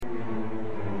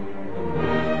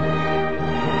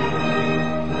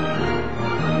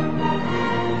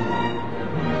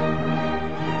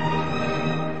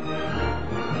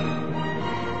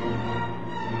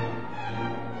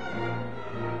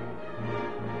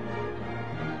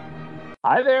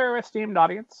Hi there, esteemed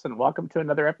audience, and welcome to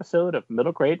another episode of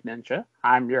Middle Grade Ninja.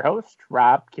 I'm your host,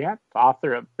 Rob Kent,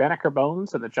 author of Banneker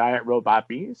Bones and the Giant Robot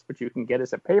Bees, which you can get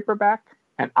as a paperback,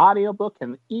 an audiobook,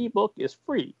 and the ebook is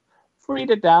free. Free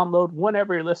to download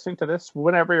whenever you're listening to this,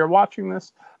 whenever you're watching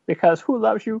this, because who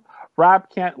loves you? Rob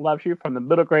Kent loves you from the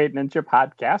Middle Grade Ninja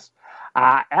podcast.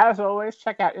 As always,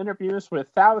 check out interviews with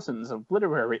thousands of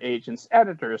literary agents,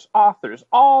 editors, authors,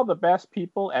 all the best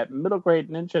people at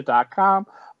middlegradeninja.com.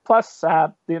 Plus,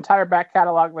 the entire back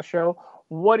catalog of the show.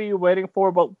 What are you waiting for?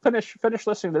 Well, finish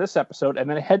listening to this episode and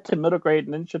then head to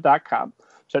middlegradeninja.com.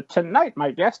 So tonight,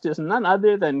 my guest is none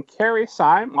other than Carrie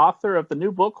Seim, author of the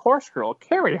new book, Horse Girl.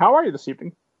 Carrie, how are you this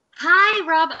evening? Hi,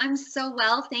 Rob. I'm so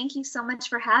well. Thank you so much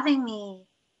for having me.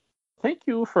 Thank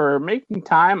you for making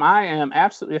time. I am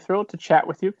absolutely thrilled to chat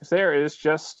with you because there is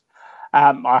just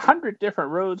 100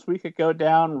 different roads we could go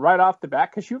down right off the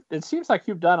bat because it seems like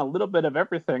you've done a little bit of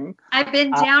everything. I've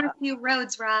been down a few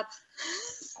roads, Rob.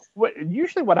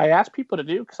 Usually what I ask people to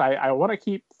do, because I want to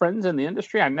keep friends in the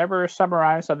industry, I never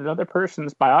summarize another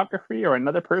person's biography or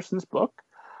another person's book.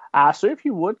 So if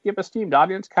you would give esteemed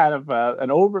audience kind of an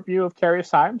overview of Carrie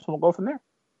Seim, so we'll go from there.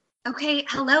 Okay.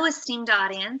 Hello, esteemed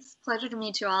audience. Pleasure to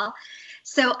meet you all.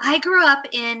 So I grew up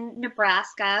in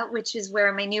Nebraska, which is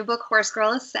where my new book, Horse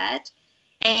Girl, is set.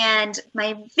 And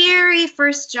my very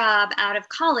first job out of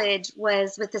college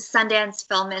was with the Sundance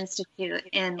Film Institute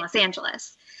in Los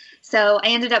Angeles. So I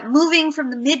ended up moving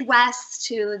from the Midwest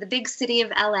to the big city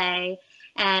of LA.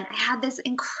 And I had this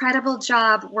incredible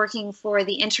job working for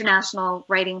the International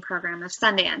Writing Program of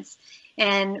Sundance.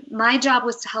 And my job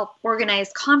was to help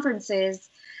organize conferences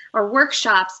or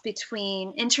workshops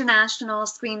between international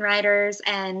screenwriters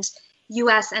and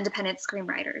U.S. independent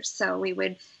screenwriters. So we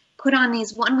would put on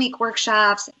these one-week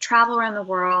workshops, travel around the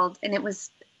world, and it was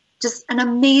just an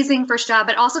amazing first job,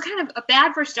 but also kind of a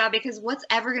bad first job because what's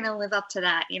ever going to live up to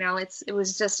that? You know, it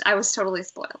was just, I was totally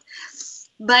spoiled.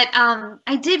 But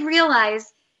I did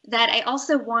realize that I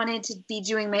also wanted to be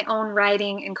doing my own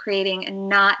writing and creating and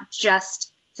not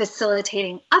just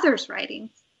facilitating others' writing.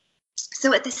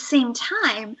 So at the same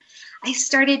time, I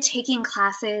started taking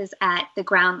classes at the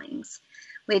Groundlings,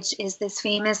 which is this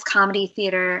famous comedy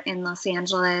theater in Los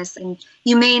Angeles. And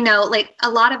you may know, like, a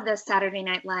lot of the Saturday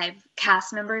Night Live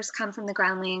cast members come from the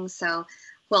Groundlings. So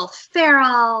Will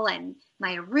Ferrell and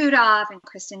Maya Rudolph and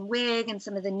Kristen Wiig and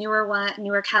some of the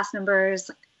newer cast members,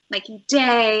 like Mikey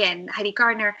Day and Heidi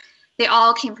Gardner, they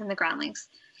all came from the Groundlings.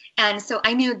 And so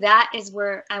I knew that is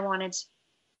where I wanted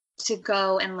to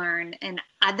go and learn. And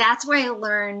that's where I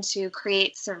learned to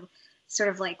create sort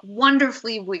of like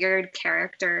wonderfully weird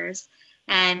characters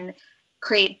and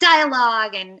create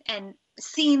dialogue and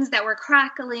scenes that were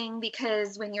crackling,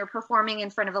 because when you're performing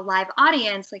in front of a live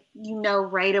audience, like, you know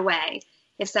right away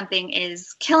if something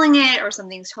is killing it or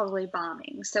something's totally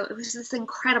bombing. So it was this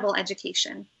incredible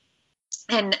education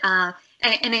and an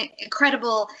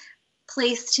incredible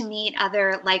place to meet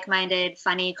other like-minded,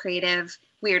 funny, creative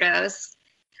weirdos,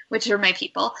 which are my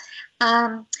people.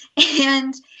 And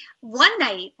one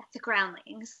night at the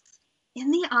Groundlings, in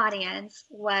the audience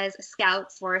was a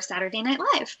scout for Saturday Night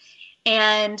Live.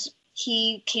 And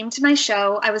he came to my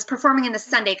show. I was performing in the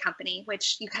Sunday Company,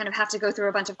 which you kind of have to go through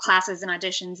a bunch of classes and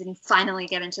auditions, and you finally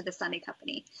get into the Sunday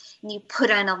Company. And you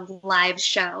put on a live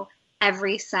show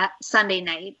every Sunday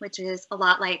night, which is a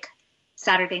lot like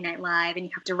Saturday Night Live. And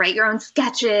you have to write your own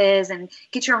sketches and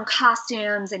get your own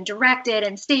costumes and direct it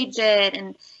and stage it.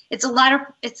 And it's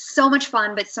so much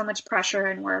fun, but so much pressure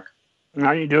and work.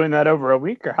 Are you doing that over a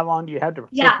week, or how long do you have to?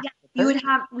 Yeah,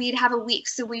 we'd have a week.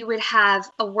 So we would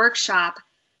have a workshop,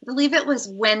 I believe it was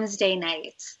Wednesday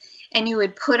nights, and you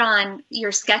would put on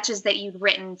your sketches that you'd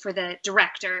written for the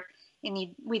director,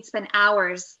 and we'd spend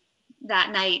hours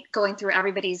that night going through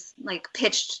everybody's like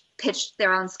pitched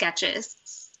their own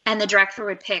sketches, and the director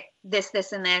would pick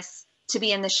this, and this to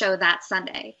be in the show that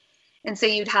Sunday. And so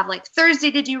you'd have like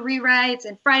Thursday to do rewrites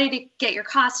and Friday to get your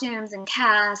costumes and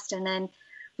cast, and then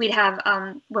we'd have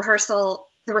rehearsal.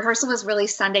 The rehearsal was really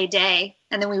Sunday day,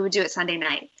 and then we would do it Sunday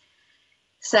night.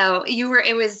 So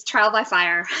it was trial by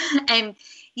fire. And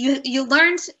you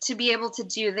learned to be able to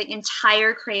do the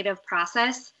entire creative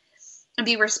process and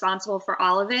be responsible for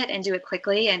all of it and do it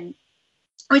quickly, and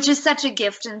which is such a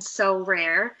gift and so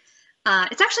rare.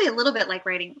 It's actually a little bit like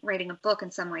writing a book in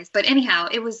some ways. But anyhow,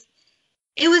 it was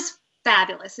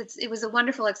fabulous. It was a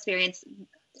wonderful experience,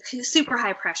 super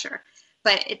high pressure,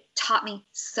 but it taught me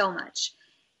so much.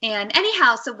 And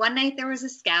anyhow, so one night there was a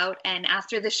scout, and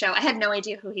after the show, I had no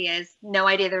idea who he is, no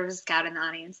idea there was a scout in the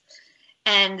audience.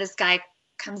 And this guy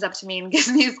comes up to me and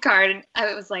gives me his card, and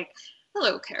I was like,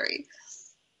 "Hello, Carrie."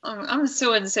 I'm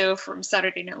so and so from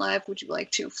Saturday Night Live. Would you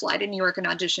like to fly to New York and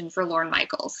audition for Lorne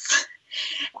Michaels?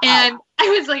 Wow. And I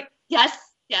was like, yes,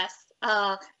 yes.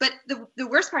 But the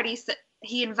worst part is that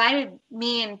he invited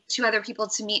me and two other people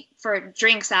to meet for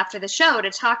drinks after the show to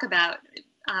talk about,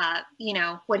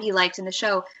 what he liked in the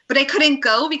show. But I couldn't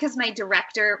go because my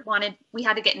director we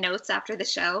had to get notes after the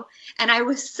show. And I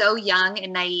was so young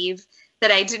and naive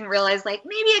that I didn't realize, like,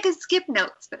 maybe I could skip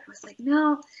notes. But I was like,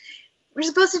 no, we're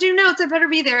supposed to do notes. I better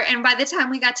be there. And by the time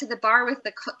we got to the bar with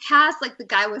the cast, like, the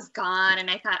guy was gone.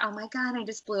 And I thought, oh my God, I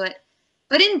just blew it.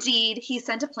 But indeed, he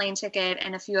sent a plane ticket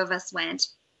and a few of us went.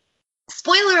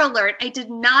 Spoiler alert, I did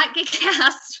not get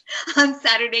cast on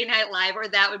Saturday Night Live, or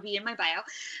that would be in my bio.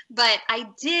 But I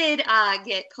did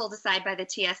get pulled aside by the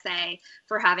TSA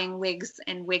for having wigs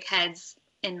and wig heads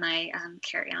in my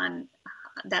carry-on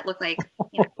that looked like,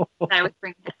 that I was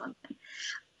bringing something.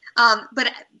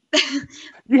 But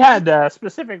you had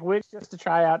specific wigs just to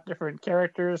try out different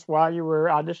characters while you were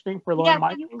auditioning for Lorne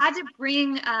Michaels? You had to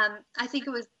bring, I think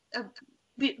it was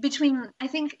between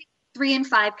 3 and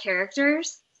 5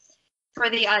 characters for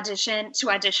the audition.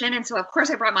 And so of course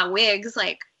I brought my wigs,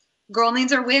 like, girl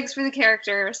needs her wigs for the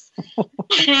characters.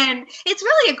 And it's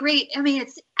really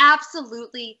it's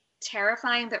absolutely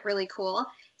terrifying but really cool.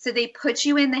 So they put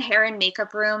you in the hair and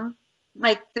makeup room,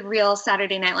 like the real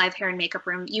Saturday Night Live hair and makeup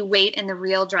room. You wait in the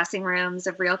real dressing rooms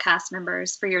of real cast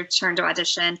members for your turn to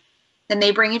audition. Then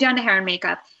they bring you down to hair and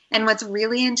makeup. And what's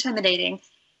really intimidating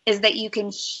is that you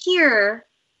can hear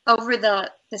over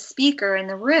the speaker in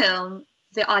the room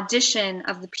the audition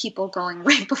of the people going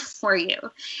right before you.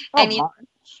 And you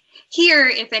hear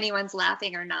if anyone's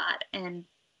laughing or not. And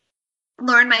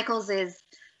Lorne Michaels is,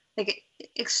 like,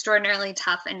 extraordinarily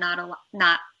tough and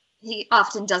he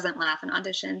often doesn't laugh in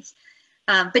auditions.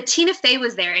 But Tina Fey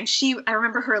was there, and I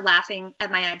remember her laughing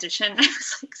at my audition. I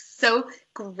was, like, so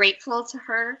grateful to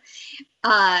her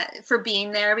for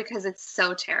being there because it's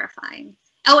so terrifying.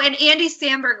 Oh, and Andy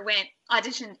Samberg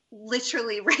auditioned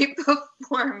literally right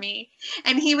before me,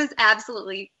 and he was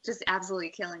absolutely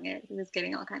killing it. He was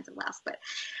getting all kinds of laughs, but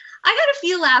I got a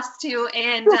few laughs too.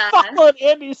 And followed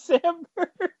Andy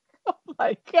Samberg. Oh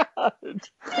my God!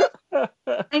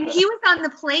 And he was on the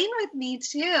plane with me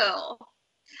too.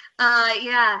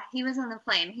 Yeah, he was on the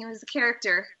plane. He was a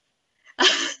character.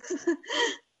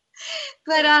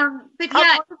 But yeah.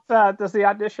 How long does the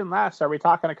audition last? Are we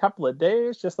talking a couple of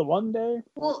days? Just the one day?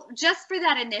 Well, just for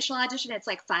that initial audition, it's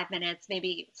like 5 minutes,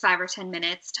 maybe 5 or 10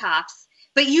 minutes tops.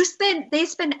 But they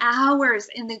spend hours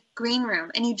in the green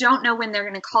room, and you don't know when they're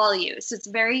going to call you. So it's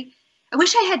I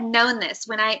wish I had known this.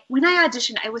 When I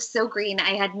auditioned, I was so green.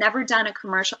 I had never done a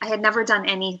commercial. I had never done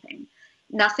anything.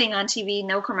 Nothing on TV,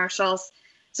 no commercials.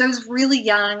 So I was really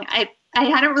young. I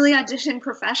hadn't really auditioned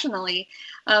professionally.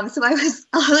 So I was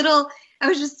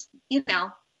just,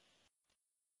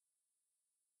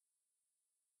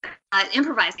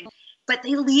 improvising. But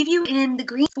they leave you in the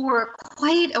green for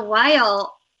quite a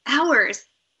while, hours.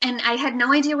 And I had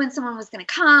no idea when someone was going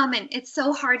to come. And it's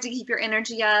so hard to keep your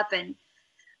energy up. And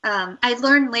I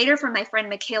learned later from my friend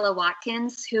Michaela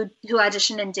Watkins, who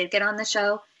auditioned and did get on the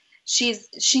show.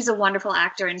 She's a wonderful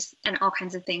actor and all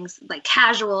kinds of things, like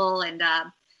Casual and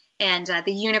The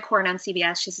Unicorn on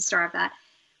CBS. She's a star of that,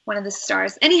 one of the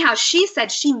stars. Anyhow, she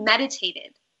said she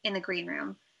meditated in the green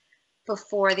room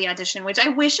before the audition, which I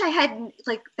wish I had,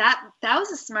 like, that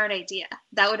was a smart idea.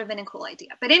 That would have been a cool idea.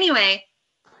 But anyway.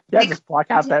 Yeah, just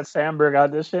block out that Samberg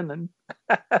audition and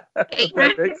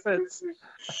that makes sense.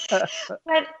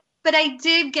 But I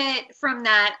did get from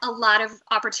that a lot of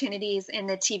opportunities in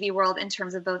the TV world in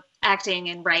terms of both acting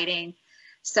and writing.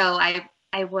 So I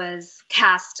was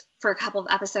cast for a couple of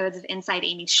episodes of Inside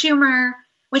Amy Schumer,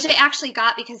 which I actually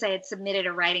got because I had submitted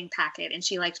a writing packet and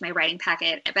she liked my writing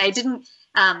packet. But I didn't,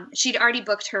 she'd already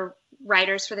booked her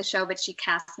writers for the show, but she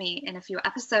cast me in a few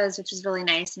episodes, which was really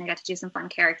nice. And I got to do some fun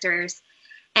characters.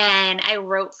 And I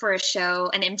wrote for a show,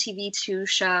 an MTV2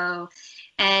 show.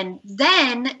 And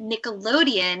then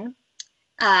Nickelodeon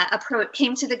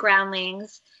came to the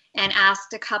Groundlings and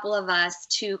asked a couple of us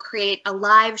to create a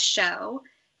live show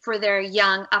for their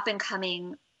young,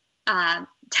 up-and-coming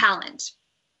talent,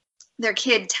 their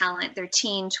kid talent, their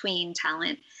teen, tween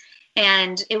talent.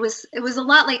 And it was a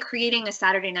lot like creating a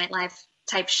Saturday Night Live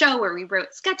type show where we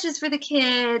wrote sketches for the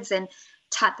kids and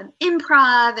taught them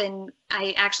improv. And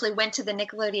I actually went to the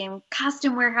Nickelodeon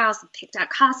costume warehouse and picked out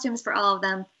costumes for all of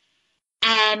them.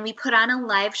 And we put on a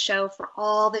live show for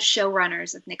all the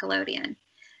showrunners of Nickelodeon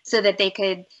so that they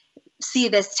could see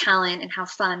this talent and how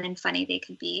fun and funny they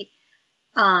could be,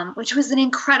 which was an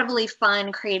incredibly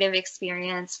fun, creative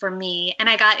experience for me. And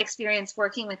I got experience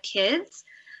working with kids.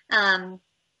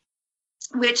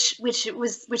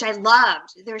 which I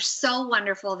loved. They're so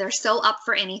wonderful. They're so up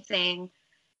for anything.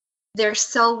 They're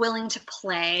so willing to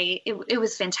play. It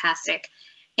was fantastic.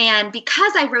 And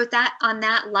because I wrote that on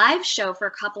that live show for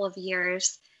a couple of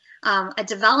years, a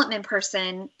development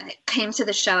person came to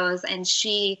the shows, and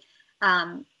she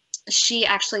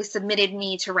actually submitted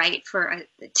me to write for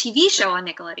a TV show on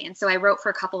Nickelodeon. So I wrote for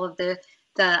a couple of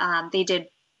they did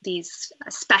these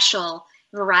special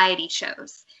variety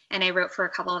shows, and I wrote for a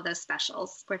couple of those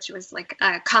specials, which was like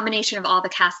a combination of all the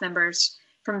cast members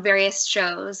from various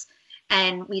shows.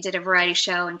 And we did a variety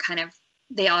show, and kind of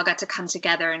they all got to come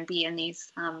together and be in these.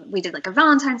 We did like a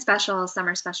Valentine's special,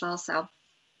 summer special. So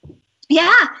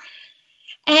yeah.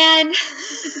 And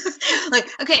like,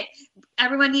 okay,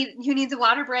 everyone who needs a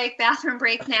water break, bathroom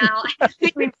break now.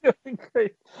 You're doing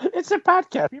great. It's a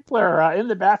podcast. People are in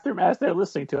the bathroom as they're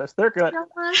listening to us. They're good.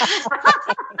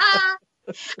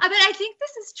 But I think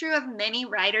this is true of many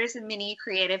writers and many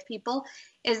creative people,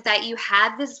 is that you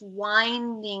have this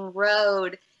winding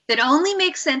road that only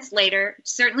makes sense later,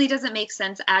 certainly doesn't make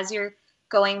sense as you're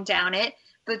going down it.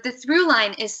 But the through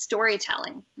line is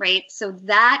storytelling, right? So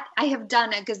that I have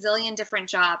done a gazillion different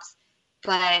jobs,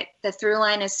 but the through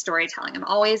line is storytelling.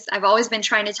 I've always been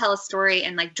trying to tell a story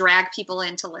and like drag people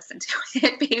in to listen to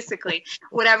it, basically,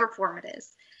 whatever form it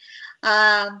is.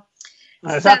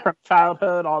 Is that from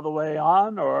childhood all the way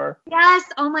on, or? Yes.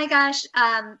 Oh my gosh.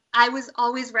 I was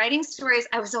always writing stories.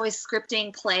 I was always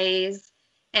scripting plays,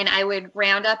 and I would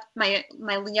round up my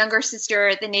younger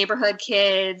sister, the neighborhood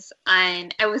kids,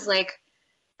 and I was like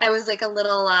a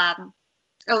little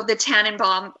the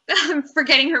Tannenbaum. I'm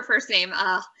forgetting her first name.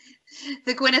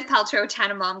 The Gwyneth Paltrow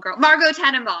Tannenbaum girl, Margot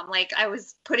Tannenbaum. Like, I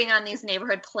was putting on these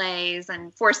neighborhood plays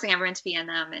and forcing everyone to be in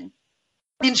them, and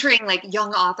entering like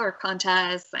young author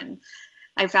contests, and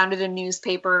I founded a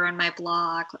newspaper on my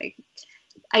blog. Like,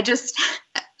 I just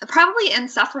probably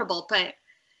insufferable, but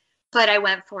I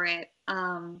went for it.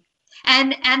 And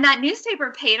that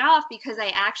newspaper paid off, because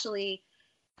I actually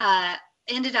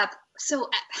ended up, so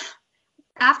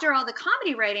after all the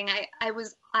comedy writing,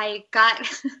 I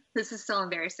got this is so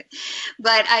embarrassing,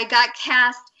 but I got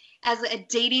cast as a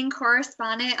dating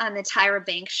correspondent on the Tyra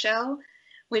Banks show,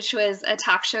 which was a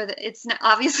talk show that it's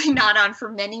obviously not on for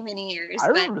many, many years. I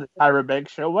remember the Tyra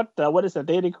Banks show. What does a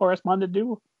dating correspondent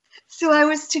do? So I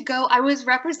was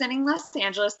representing Los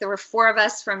Angeles. There were 4 of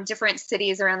us from different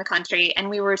cities around the country, and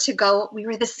we were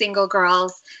the single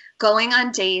girls going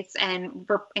on dates and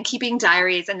keeping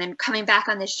diaries, and then coming back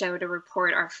on the show to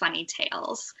report our funny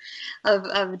tales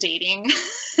of dating.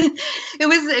 It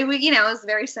was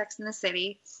very Sex in the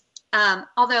City.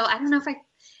 Although I don't know if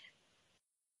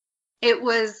it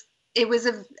was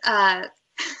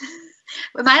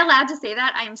am I allowed to say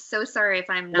that? I'm so sorry if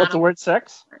I'm not. What's the word,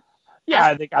 sex? Yeah,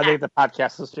 I think the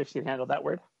podcast listeners can handle that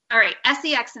word. All right,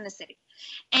 SEX in the City.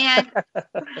 And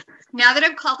now that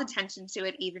I've called attention to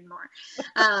it even more.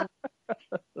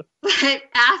 But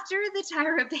after the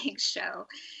Tyra Banks show,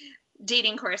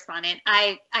 dating correspondent,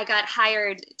 I got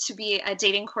hired to be a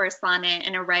dating correspondent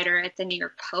and a writer at the New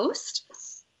York Post.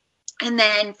 And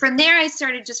then from there, I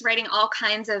started just writing all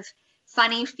kinds of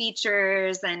funny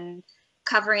features and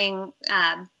covering,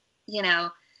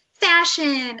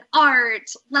 fashion,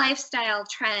 art, lifestyle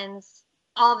trends,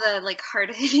 all the like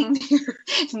hard-hitting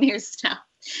news stuff.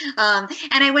 And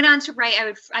I went on to write.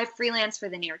 I freelanced for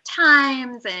the New York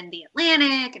Times and the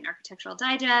Atlantic and Architectural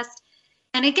Digest.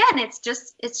 And again, it's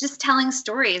just telling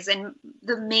stories. And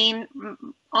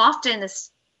often this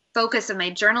focus of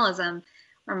my journalism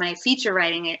or my feature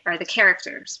writing are the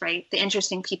characters, right? The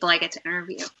interesting people I get to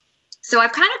interview. So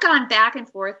I've kind of gone back and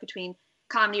forth between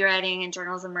comedy writing and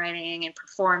journalism writing and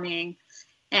performing,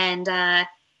 and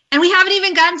we haven't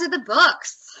even gotten to the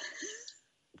books.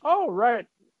 Oh, right.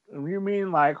 You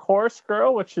mean like Horse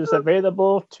Girl, which is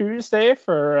available Tuesday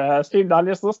for esteemed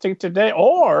audience listening today,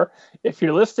 or if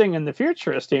you're listening in the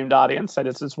future, esteemed audience, and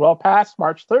it's well past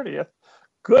March 30th.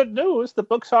 Good news, the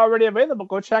book's already available.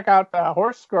 Go check out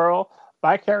Horse Girl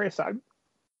by Carrie, Seim.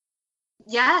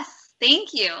 Yes,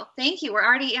 thank you. We're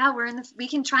already, we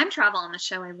can time travel on the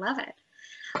show. I love it.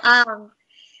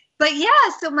 But yeah,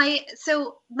 so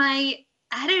my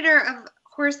editor of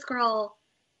Horse Girl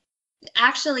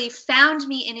actually found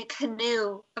me in a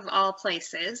canoe of all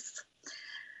places.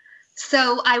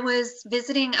 So I was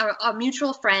visiting a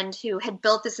mutual friend who had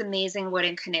built this amazing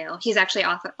wooden canoe. He's actually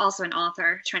also an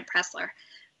author, Trent Pressler.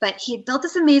 But he had built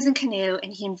this amazing canoe,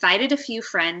 and he invited a few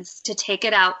friends to take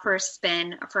it out for a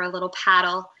spin, for a little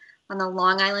paddle on the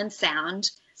Long Island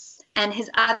Sound. And his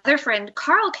other friend,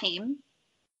 Carl, came.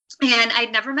 And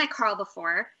I'd never met Carl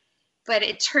before, but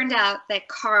it turned out that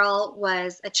Carl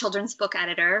was a children's book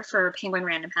editor for Penguin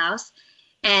Random House.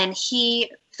 And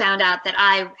he found out that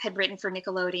I had written for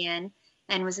Nickelodeon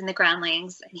and was in the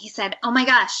Groundlings. And he said, oh my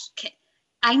gosh,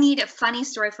 I need a funny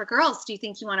story for girls. Do you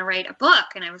think you want to write a book?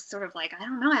 And I was sort of like, I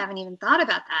don't know. I haven't even thought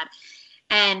about that.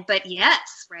 But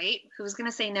yes, right? Who's going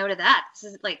to say no to that?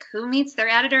 This is like, who meets their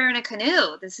editor in a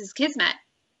canoe? This is kismet.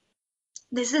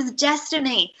 This is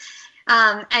destiny.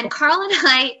 And Carl and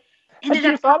I ended Had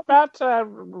you up. thought about,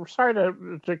 sorry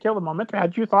to kill the moment,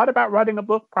 had you thought about writing a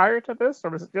book prior to this? Or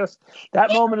was it just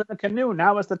that moment in the canoe,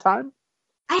 now is the time?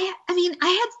 I mean, I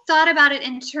had thought about it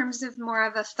in terms of more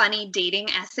of a funny dating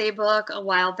essay book a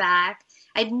while back.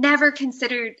 I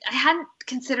hadn't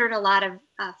considered a lot of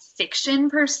fiction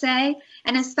per se,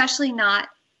 and especially not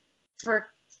for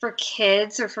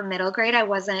kids or for middle grade. I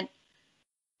wasn't.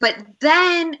 But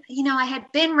then, I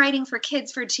had been writing for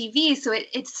kids for TV, so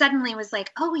it suddenly was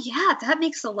like, oh yeah, that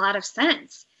makes a lot of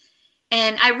sense.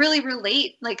 And I really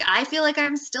relate. Like, I feel like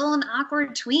I'm still an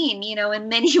awkward tween, in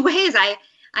many ways.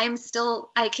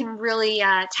 I can really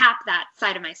tap that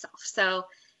side of myself. So,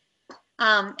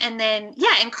 and then,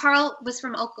 yeah, and Carl is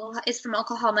from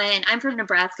Oklahoma, and I'm from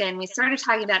Nebraska, and we started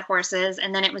talking about horses,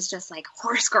 and then it was just like,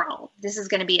 horse girl, this is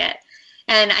going to be it.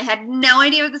 And I had no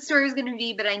idea what the story was going to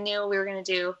be, but I knew we were going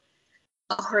to do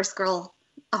a horse girl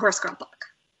book.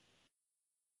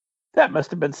 That must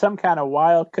have been some kind of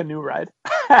wild canoe ride.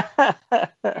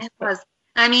 It was.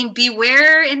 I mean,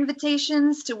 beware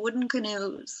invitations to wooden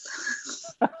canoes.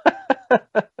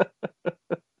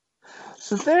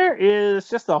 So there is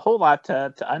just a whole lot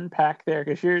to unpack there,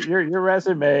 because your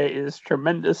resume is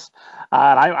tremendous,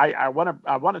 and I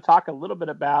want to talk a little bit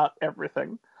about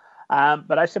everything.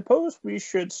 But I suppose we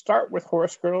should start with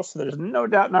Horse Girl, so there's no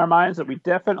doubt in our minds that we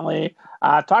definitely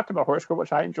talked about Horse Girl,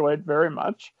 which I enjoyed very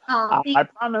much. I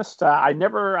promised I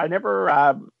never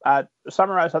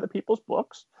summarize other people's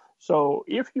books. So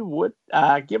if you would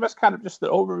give us kind of just the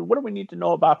overview, what do we need to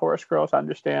know about Horse Girl to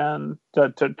understand,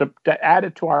 to add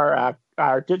it to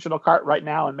our digital cart right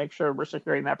now and make sure we're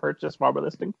securing that purchase while we're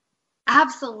listening?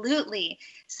 Absolutely.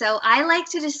 So I like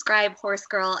to describe Horse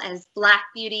Girl as Black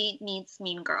Beauty meets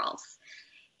Mean Girls.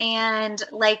 And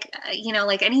like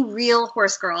any real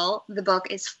horse girl, the book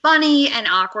is funny and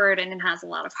awkward, and it has a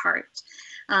lot of heart.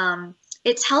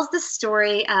 It tells the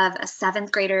story of a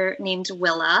 7th grader named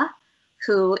Willa,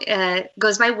 who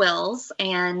goes by Wills,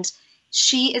 and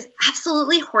she is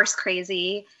absolutely horse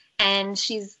crazy, and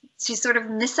she's sort of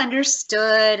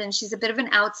misunderstood, and she's a bit of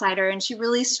an outsider, and she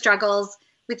really struggles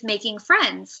with making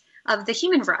friends of the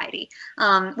human variety,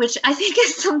 which I think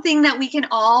is something that we can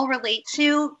all relate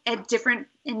to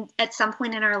at some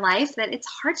point in our life, that it's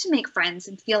hard to make friends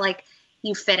and feel like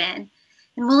you fit in.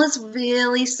 And Willa's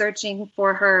really searching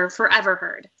for her forever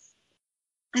herd,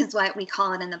 is what we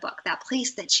call it in the book, that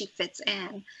place that she fits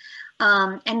in.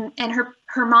 And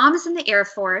her mom is in the Air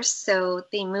Force, so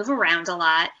they move around a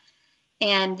lot,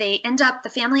 and the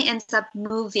family ends up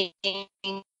moving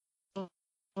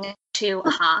to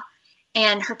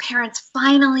and her parents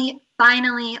finally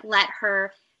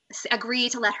agree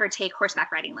to let her take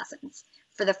horseback riding lessons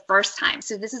for the first time.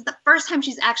 So this is the first time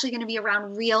she's actually going to be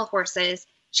around real horses.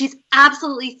 She's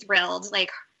absolutely thrilled, like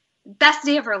best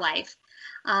day of her life.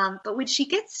 But when she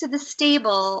gets to the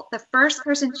stable, the first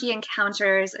person she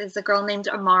encounters is a girl named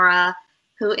Amara,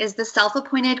 who is the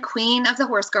self-appointed queen of the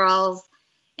horse girls.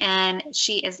 And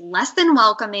she is less than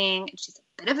welcoming. She's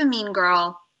a bit of a mean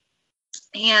girl.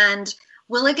 And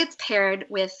Willa gets paired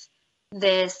with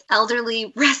this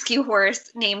elderly rescue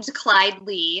horse named Clyde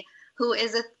Lee, who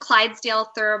is a Clydesdale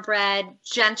thoroughbred,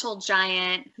 gentle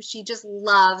giant who she just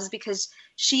loves because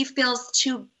she feels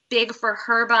too big for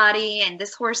her body, and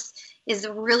this horse is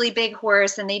a really big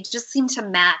horse, and they just seem to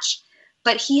match.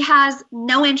 But he has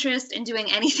no interest in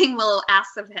doing anything Willow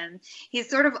asks of him. He's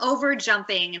sort of over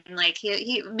jumping, and like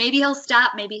he maybe he'll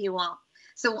stop, maybe he won't.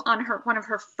 So on one of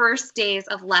her first days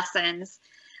of lessons,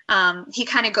 he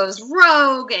kind of goes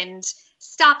rogue and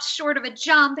stops short of a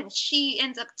jump, and she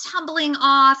ends up tumbling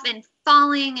off and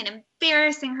falling and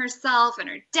embarrassing herself, and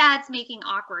her dad's making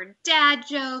awkward dad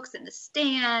jokes in the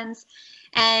stands,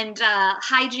 and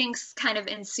hijinks kind of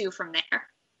ensue from there.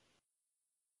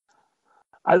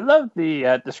 I love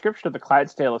the description of the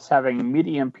Clydesdale as having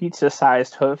medium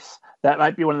pizza-sized hoofs. That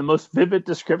might be one of the most vivid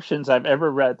descriptions I've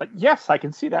ever read. Like, yes, I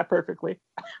can see that perfectly.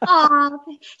 Oh,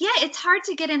 yeah, it's hard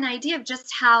to get an idea of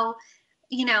just how,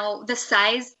 the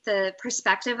size, the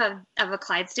perspective of a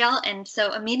Clydesdale. And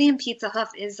so a medium pizza hoof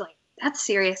is like, that's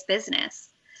serious business.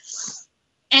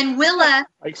 And Willa...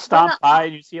 Like stomp by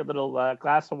and you see a little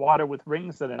glass of water with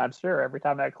rings in it, I'm sure, every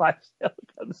time that Clydesdale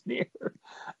comes near.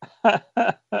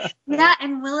 Yeah,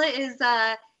 and Willa is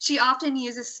she often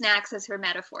uses snacks as her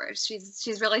metaphors.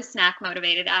 She's really snack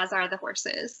motivated, as are the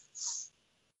horses.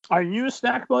 Are you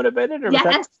snack motivated, or was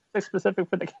Yes. that specific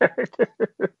for the character?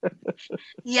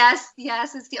 Yes,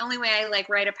 it's the only way I like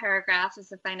write a paragraph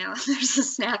is if I know there's a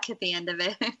snack at the end of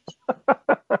it.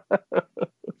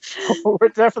 We're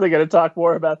definitely going to talk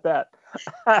more about that.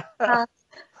 I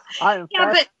am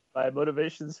fascinated by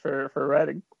motivations for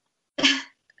writing.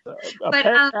 A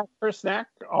paragraph per snack.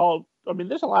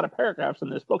 There's a lot of paragraphs in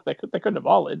this book that couldn't have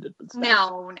all ended with snacks.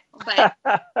 No, but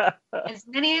as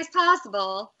many as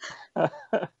possible.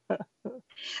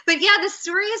 But yeah, the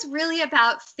story is really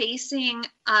about facing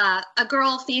a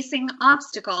girl facing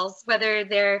obstacles, whether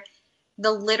they're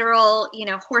the literal,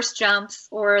 horse jumps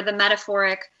or the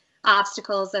metaphoric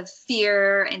obstacles of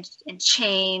fear and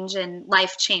change and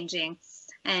life changing,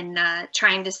 and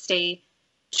trying to stay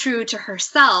true to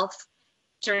herself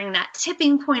during that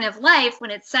tipping point of life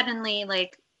when it's suddenly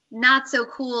like not so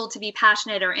cool to be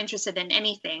passionate or interested in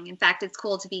anything. In fact, it's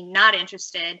cool to be not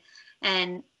interested.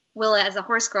 And Willa, as a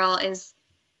horse girl, is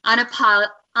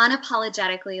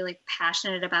unapologetically like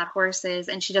passionate about horses,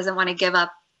 and she doesn't want to give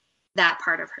up that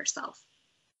part of herself.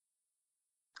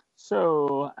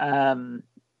 So,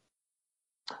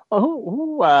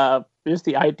 who is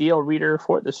the ideal reader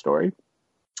for this story?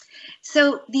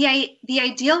 So the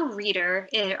ideal reader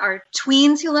are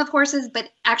tweens who love horses, but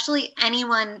actually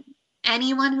anyone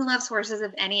who loves horses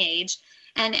of any age,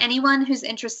 and anyone who's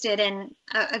interested in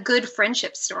a good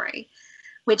friendship story,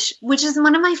 which is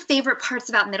one of my favorite parts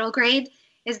about middle grade,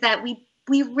 is that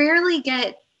we rarely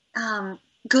get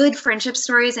good friendship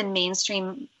stories in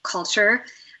mainstream culture.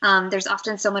 There's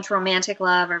often so much romantic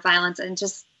love or violence, and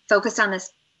just focused on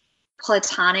this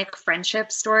platonic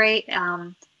friendship story.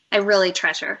 I really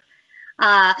treasure.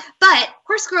 But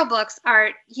horse girl books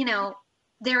are,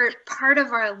 they're part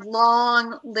of our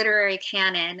long literary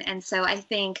canon. And so I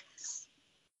think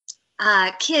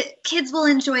kids will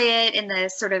enjoy it in the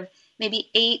sort of maybe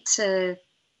 8 to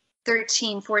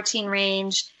 13, 14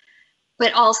 range,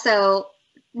 but also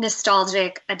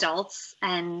nostalgic adults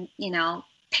and,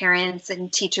 parents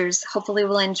and teachers hopefully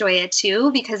will enjoy it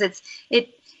too, because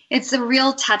it's a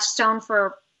real touchstone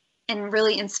for and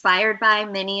really inspired by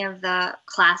many of the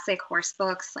classic horse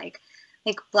books like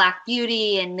Black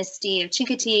Beauty and Misty of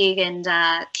Chincoteague and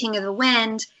King of the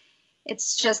Wind.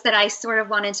 It's just that I sort of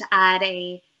wanted to add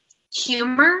a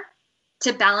humor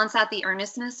to balance out the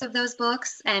earnestness of those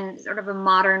books, and sort of a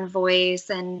modern voice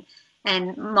and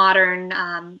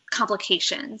modern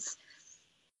complications.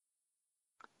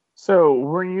 So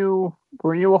were you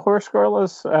a horse girl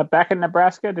back in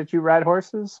Nebraska? Did you ride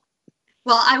horses?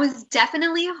 Well, I was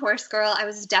definitely a horse girl. I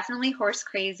was definitely horse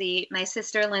crazy. My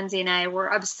sister Lindsay and I were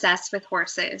obsessed with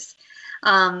horses.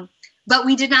 But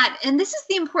we did not, and this is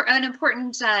an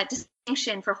important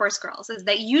distinction for horse girls, is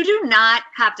that you do not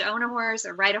have to own a horse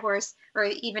or ride a horse or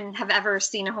even have ever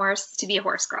seen a horse to be a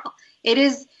horse girl. It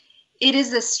is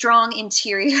a strong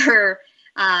interior,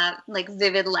 like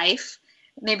vivid life.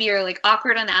 Maybe you're like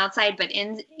awkward on the outside, but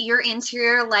in your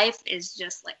interior life is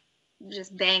just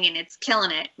banging. It's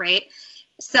killing it, right?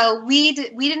 So we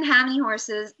didn't have any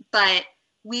horses, but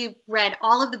we read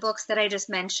all of the books that I just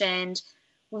mentioned.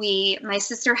 My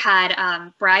sister had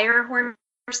Breyer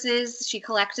horses. She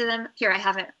collected them. Here, I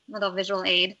have a little visual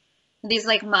aid. These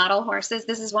like model horses.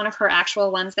 This is one of her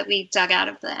actual ones that we dug out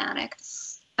of the attic.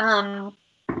 And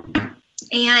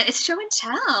it's show and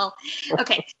tell.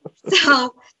 Okay,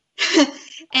 so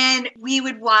and we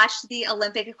would watch the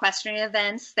Olympic equestrian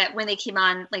events that when they came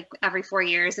on like every 4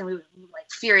 years, and we would like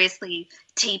furiously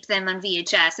tape them on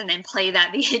VHS and then play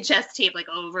that VHS tape like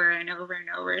over and over and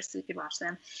over so we could watch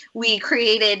them. We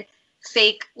created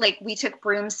we took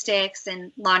broomsticks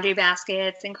and laundry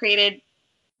baskets and created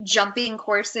jumping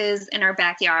courses in our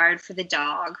backyard for the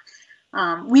dog.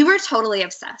 We were totally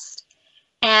obsessed.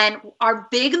 And our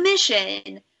big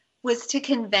mission was to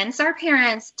convince our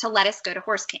parents to let us go to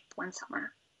horse camp one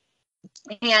summer.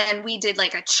 And we did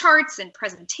like charts and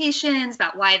presentations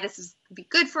about why this would be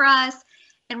good for us.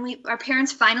 And our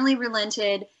parents finally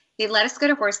relented. They let us go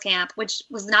to horse camp, which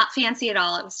was not fancy at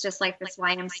all. It was just like this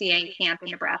YMCA camp in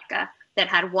Nebraska that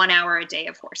had 1 hour a day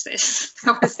of horses.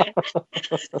 That was it.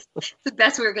 It's the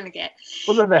best we were going to get.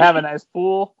 Well, they have a nice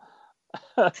pool,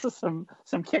 some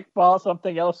kickball,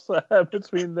 something else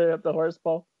between the horse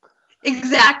ball.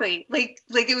 Exactly. Like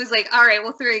it was like, all right,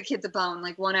 we'll throw your kids a bone,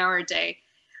 like 1 hour a day.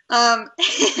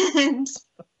 And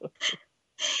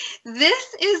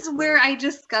this is where I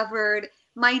discovered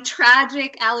my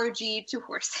tragic allergy to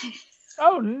horses.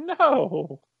 Oh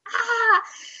no.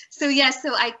 So yeah,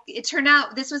 it turned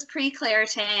out this was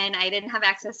pre-Claritin. I didn't have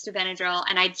access to Benadryl,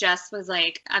 and I just was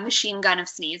like a machine gun of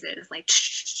sneezes, like,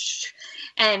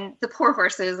 and the poor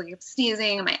horses, like,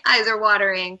 sneezing, and my eyes are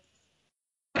watering.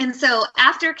 And so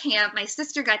after camp, my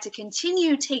sister got to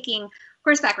continue taking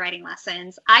horseback riding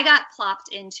lessons. I got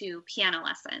plopped into piano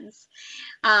lessons,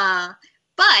 but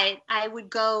I would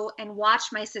go and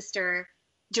watch my sister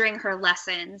during her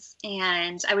lessons,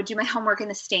 and I would do my homework in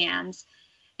the stands.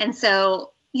 And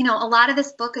so, you know, a lot of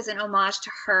this book is an homage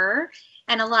to her,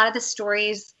 and a lot of the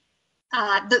stories,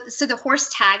 so the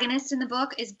horse tagonist in the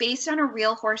book is based on a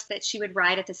real horse that she would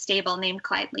ride at the stable named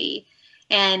Clyde Lee.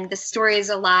 And the stories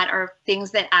a lot are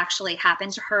things that actually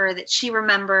happened to her that she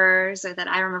remembers or that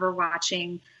I remember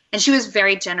watching. And she was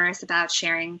very generous about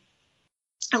sharing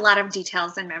a lot of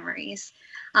details and memories.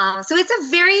 So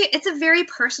it's a very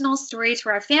personal story to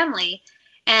our family.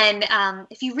 And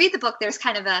if you read the book, there's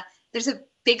a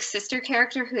big sister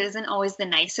character who isn't always the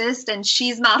nicest, and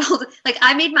she's modeled like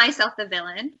I made myself the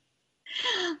villain.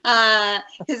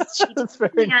 Because she does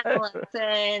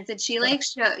lessons, and she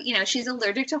likes, you know, she's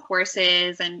allergic to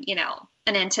horses, and, you know,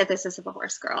 an antithesis of a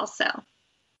horse girl. So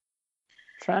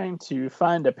trying to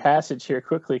find a passage here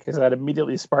quickly because that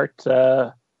immediately sparked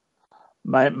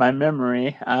my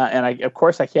memory, and of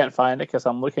course I can't find it because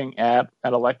I'm looking at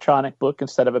an electronic book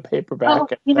instead of a paperback. Oh,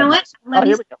 you know what?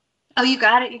 Here we go. Oh, you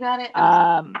got it. You got it.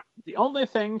 The only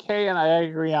thing Kay and I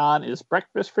agree on is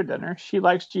breakfast for dinner. She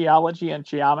likes geology and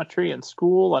geometry and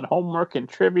school and homework and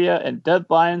trivia and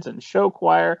deadlines and show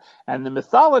choir and the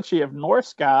mythology of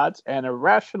Norse gods and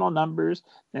irrational numbers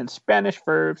and Spanish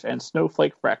verbs and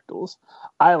snowflake fractals.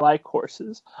 I like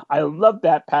horses. I love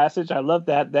that passage. I love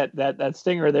that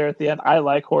stinger there at the end. I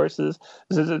like horses.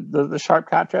 This is the sharp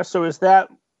contrast. So is that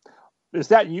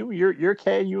you? You're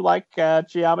Kay? You like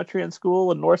geometry and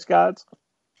school and Norse gods?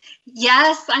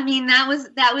 Yes, I mean that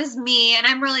was me, and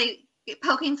I'm really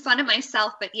poking fun at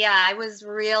myself, but yeah, I was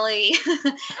really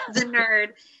the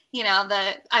nerd. You know,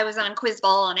 I was on Quiz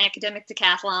Bowl and academic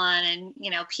decathlon and, you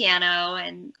know, piano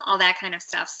and all that kind of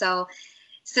stuff. So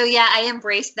yeah, I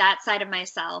embraced that side of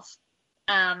myself.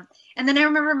 And then I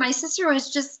remember my sister was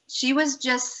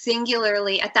just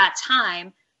singularly at that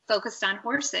time focused on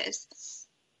horses.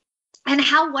 And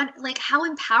how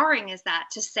empowering is that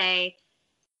to say,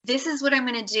 this is what I'm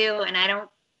going to do, and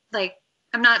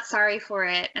I'm not sorry for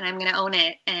it, and I'm going to own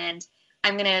it, and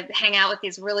I'm going to hang out with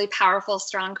these really powerful,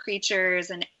 strong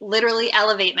creatures and literally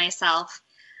elevate myself.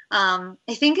 I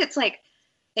think it's like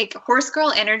horse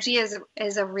girl energy is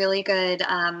a really good,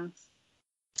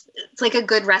 it's like a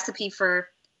good recipe for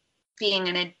being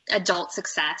an adult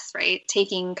success, right?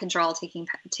 Taking control,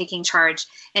 taking charge,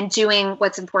 and doing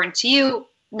what's important to you,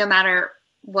 no matter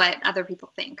what other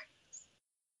people think.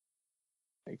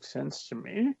 Makes sense to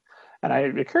me. And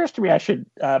it occurs to me I should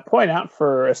point out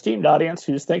for esteemed audience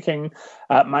who's thinking,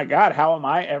 my God, how am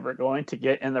I ever going to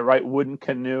get in the right wooden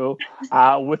canoe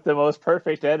with the most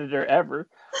perfect editor ever?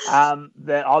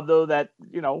 That although that,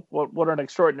 you know, what an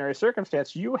extraordinary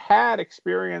circumstance, you had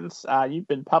experience, you've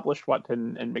been published,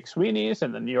 in McSweeney's,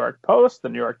 in the New York Post, the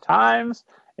New York Times,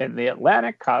 in the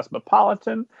Atlantic,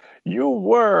 Cosmopolitan. You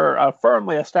were a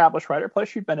firmly established writer,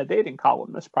 plus you'd been a dating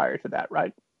columnist prior to that,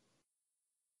 right?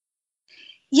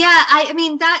 Yeah, I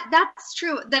mean that's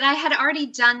true. That I had already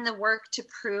done the work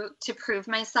to prove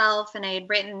myself, and I had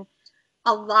written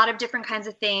a lot of different kinds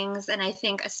of things. And I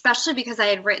think especially because I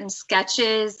had written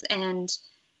sketches and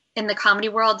in the comedy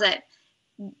world, that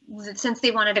since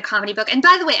they wanted a comedy book, and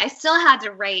by the way, I still had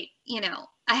to write, you know,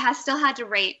 still had to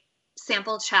write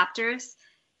sample chapters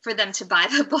for them to buy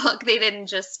the book. They didn't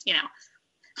just, you know,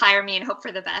 hire me and hope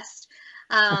for the best.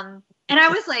 And I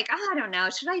was like, I don't know,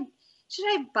 should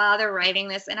I bother writing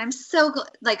this? And I'm so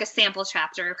like a sample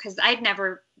chapter, because I'd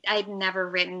never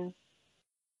written,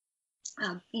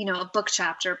 you know, a book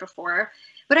chapter before,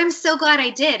 but I'm so glad I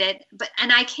did it.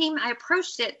 And I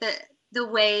approached it the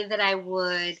way that I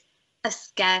would a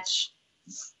sketch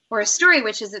or a story,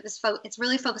 which is it's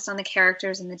really focused on the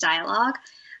characters and the dialogue.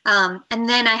 And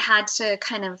then I had to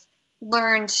kind of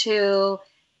learn to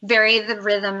vary the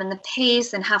rhythm and the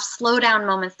pace and have slow down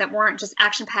moments that weren't just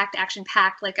action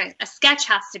packed. Like a sketch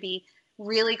has to be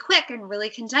really quick and really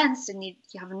condensed, and you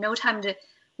have no time to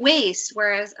waste.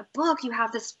 Whereas a book, you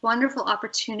have this wonderful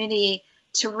opportunity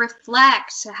to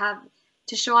reflect,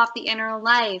 to show off the inner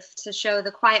life, to show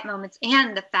the quiet moments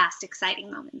and the fast, exciting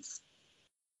moments.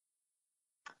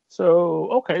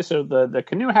 So, okay, so the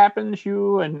canoe happens,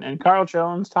 you and Carl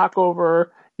Jones talk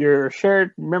over your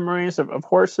shared memories of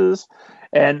horses.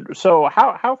 And so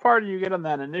how far do you get on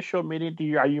that initial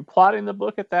meeting? Are you plotting the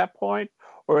book at that point?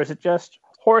 Or is it just,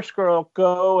 Horse Girl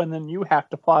go, and then you have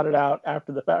to plot it out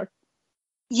after the fact?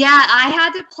 Yeah, I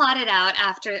had to plot it out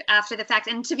after the fact.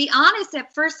 And to be honest,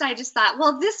 at first I just thought,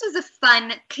 well, this was a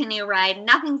fun canoe ride.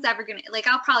 Nothing's ever gonna, like,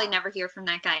 I'll probably never hear from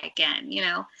that guy again, you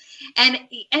know. And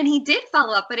he did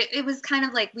follow up, but it was kind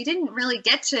of like we didn't really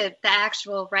get to the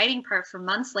actual writing part for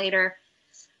months later.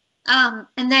 And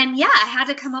then yeah, I had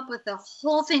to come up with the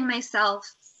whole thing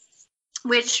myself,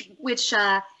 which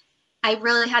I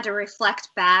really had to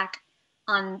reflect back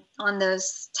on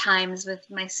those times with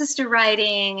my sister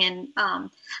writing, and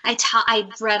I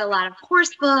read a lot of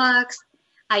horse books.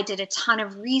 I did a ton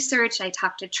of research. I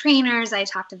talked to trainers. I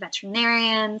talked to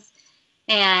veterinarians,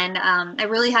 and I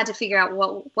really had to figure out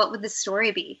what would the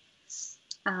story be.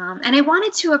 And I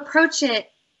wanted to approach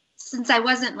it, since I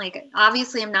wasn't, like,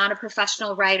 obviously I'm not a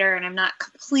professional writer and I'm not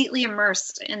completely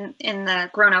immersed in the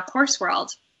grown-up horse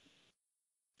world.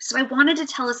 So I wanted to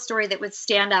tell a story that would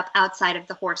stand up outside of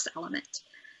the horse element.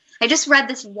 I just read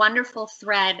this wonderful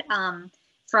thread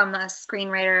from a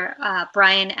screenwriter,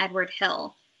 Brian Edward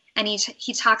Hill, and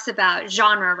he talks about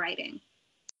genre writing.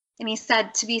 And he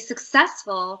said, to be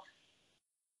successful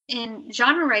in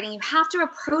genre writing, you have to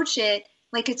approach it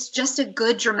like it's just a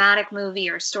good dramatic movie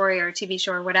or story or TV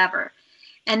show or whatever.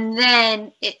 And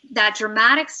then that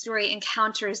dramatic story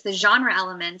encounters the genre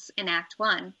elements in Act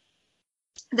 1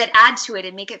 that add to it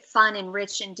and make it fun and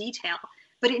rich in detail.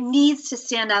 But it needs to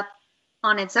stand up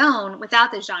on its own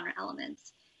without the genre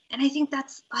elements. And I think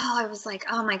I was like,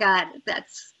 oh my God,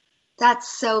 that's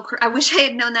so, I wish I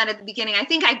had known that at the beginning. I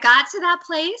think I got to that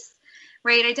place,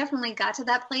 right? I definitely got to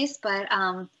that place, but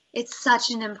it's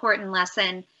such an important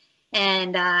lesson.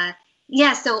 And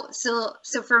yeah, so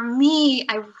for me,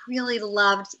 I really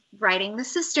loved writing the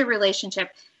sister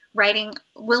relationship.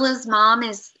 Willa's mom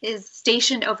is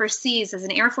stationed overseas as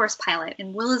an Air Force pilot,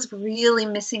 and Willa's really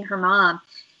missing her mom,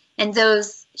 and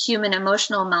those human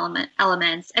emotional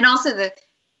elements, and also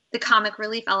the comic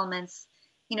relief elements.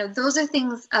 You know, those are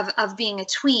things of being a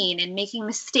tween and making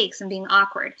mistakes and being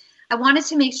awkward. I wanted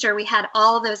to make sure we had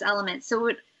all of those elements so it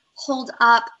would hold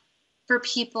up for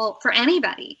people, for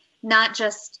anybody, not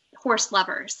just horse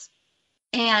lovers.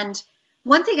 And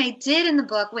one thing I did in the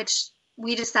book, which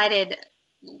we decided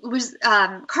was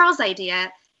Carl's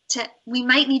idea, we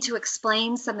might need to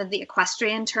explain some of the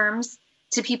equestrian terms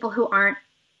to people who aren't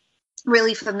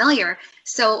really familiar.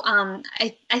 So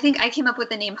I think I came up with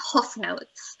the name hoof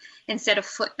notes instead of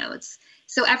footnotes.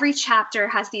 So every chapter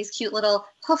has these cute little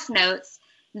hoof notes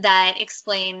that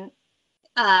explain,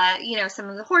 some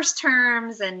of the horse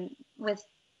terms, and with,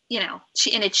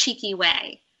 in a cheeky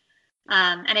way.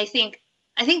 And I think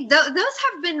those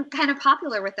have been kind of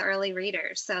popular with the early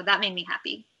readers, so that made me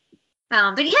happy.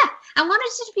 But yeah, I wanted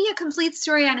it to be a complete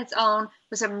story on its own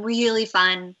with some really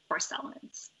fun horse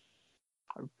elements.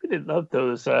 I really love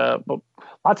those,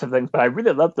 lots of things, but I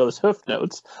really love those hoof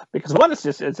notes because one is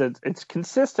just it's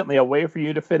consistently a way for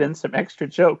you to fit in some extra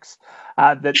jokes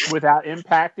that without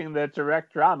impacting the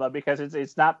direct drama, because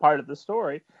it's not part of the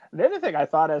story. The other thing I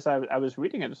thought as I was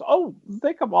reading it is,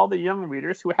 think of all the young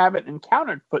readers who haven't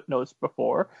encountered footnotes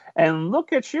before, and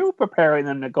look at you preparing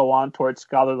them to go on towards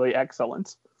scholarly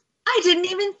excellence. I didn't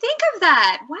even think of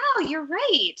that. Wow, you're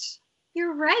right.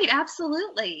 You're right,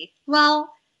 absolutely.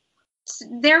 Well,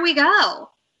 there we go.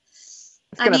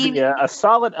 It's going to be a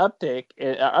solid uptick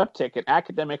in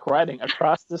academic writing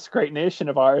across this great nation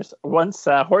of ours once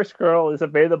Horse Girl is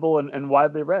available and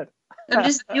widely read. I'm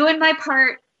just doing my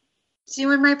part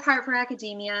for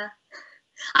academia.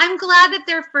 I'm glad that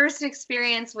their first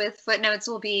experience with footnotes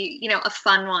will be, a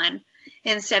fun one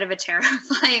instead of a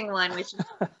terrifying one, which is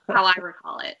how I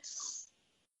recall it.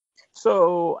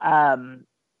 So,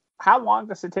 how long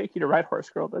does it take you to write Horse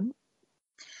Girl then?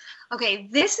 Okay,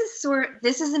 this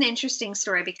is an interesting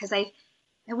story because I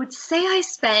would say I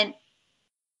spent,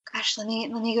 gosh, let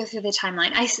me go through the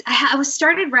timeline. I was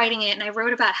started writing it and I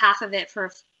wrote about half of it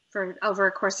for over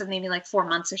a course of maybe like 4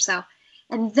 months or so.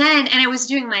 And I was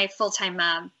doing my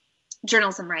full-time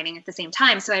journalism writing at the same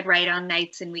time, so I'd write on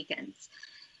nights and weekends.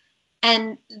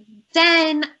 And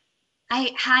then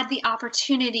I had the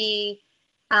opportunity,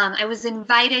 I was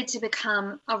invited to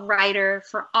become a writer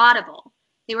for Audible.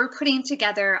 They were putting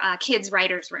together a kids'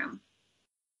 writer's room.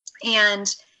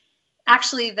 And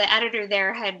actually the editor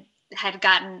there had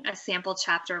gotten a sample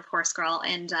chapter of Horse Girl,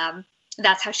 and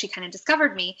that's how she kind of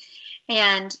discovered me.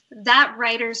 And that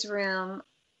writer's room,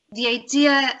 the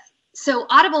idea, so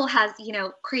Audible has,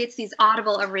 creates these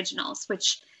Audible originals,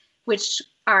 which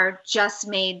are just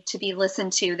made to be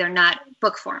listened to. They're not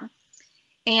book form.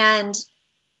 And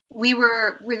we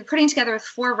were putting together with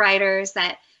 4 writers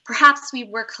that perhaps we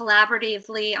work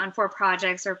collaboratively on 4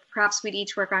 projects, or perhaps we'd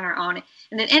each work on our own.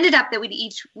 And it ended up that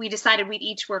we decided we'd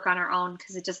each work on our own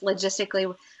because it just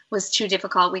logistically was too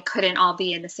difficult. We couldn't all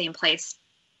be in the same place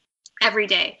every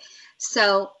day.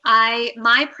 So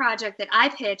my project that I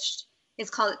pitched is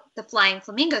called The Flying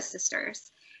Flamingo Sisters.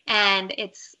 And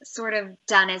it's sort of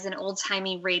done as an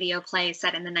old-timey radio play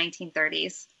set in the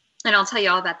 1930s. And I'll tell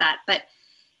you all about that. But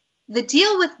the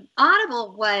deal with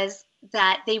Audible was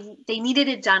that they needed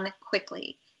it done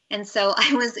quickly. And so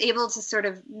I was able to sort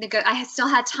of I still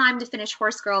had time to finish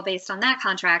Horse Girl based on that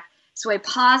contract. So I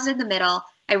paused in the middle.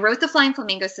 I wrote The Flying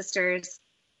Flamingo Sisters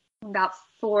in about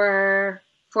 4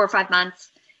 or 5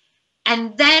 months.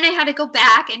 And then I had to go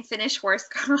back and finish Horse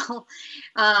Girl,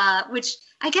 which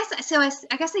I guess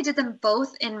I did them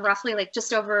both in roughly like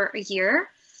just over a year,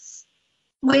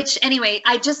 which anyway,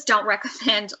 I just don't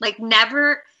recommend, like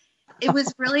never. It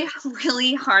was really,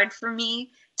 really hard for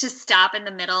me to stop in the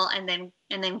middle and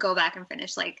then go back and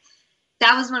finish. Like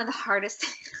that was one of the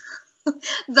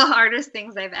hardest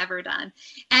things I've ever done.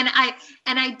 And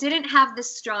I didn't have the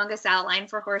strongest outline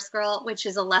for Horse Girl, which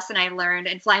is a lesson I learned.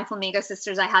 In Flying Flamingo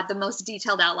Sisters, I had the most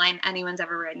detailed outline anyone's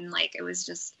ever written. Like it was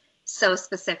just so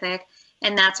specific.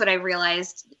 And that's what I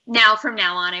realized. Now, from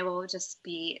now on, I will just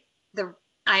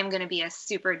I'm going to be a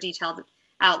super detailed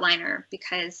outliner,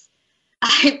 because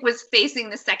I was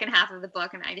facing the second half of the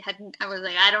book and I was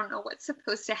like, I don't know what's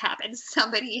supposed to happen.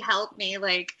 Somebody help me.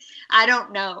 Like, I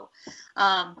don't know.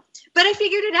 But I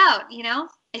figured it out, you know,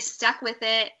 I stuck with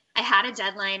it. I had a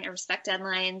deadline. I respect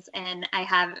deadlines. And I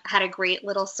have had a great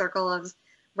little circle of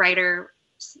writer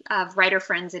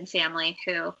friends and family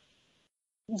who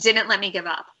didn't let me give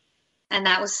up. And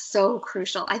that was so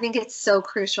crucial. I think it's so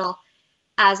crucial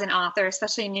as an author,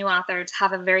 especially a new author, to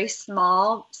have a very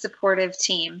small, supportive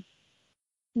team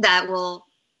that will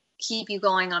keep you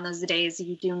going on those days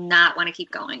you do not want to keep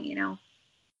going, you know?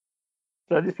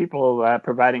 So are these people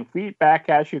providing feedback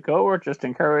as you go, or just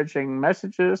encouraging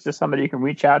messages, just somebody you can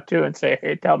reach out to and say,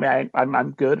 hey, tell me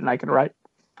I'm good and I can write?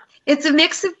 It's a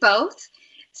mix of both.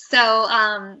 So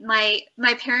my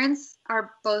parents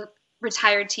are both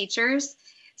retired teachers.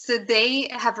 So they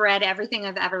have read everything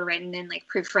I've ever written and like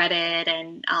proofread it.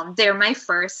 And they're my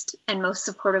first and most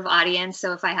supportive audience.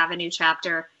 So if I have a new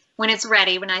chapter, when it's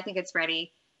ready, when I think it's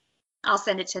ready, I'll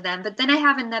send it to them. But then I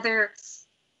have another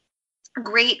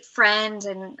great friend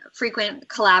and frequent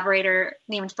collaborator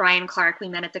named Brian Clark. We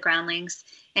met at the Groundlings,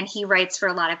 and he writes for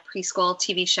a lot of preschool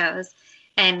TV shows.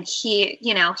 And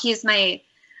he's my,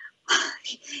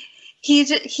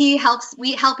 he helps,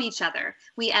 we help each other.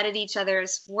 We edit each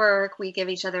other's work. We give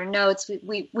each other notes.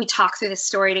 We talk through the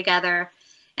story together.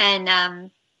 And,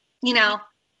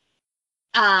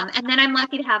 and then I'm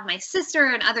lucky to have my sister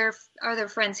and other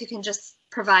friends who can just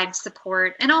provide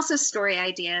support and also story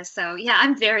ideas. So yeah,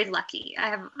 I'm very lucky.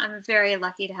 I'm very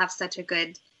lucky to have such a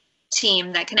good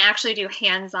team that can actually do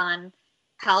hands-on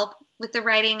help with the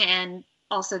writing and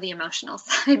also the emotional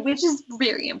side, which is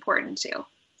very important too.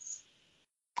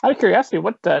 Out of curiosity,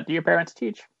 what do your parents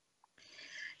teach?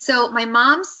 So my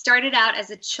mom started out as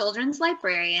a children's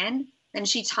librarian, then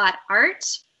she taught art,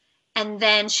 and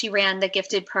then she ran the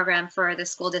gifted program for the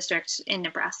school district in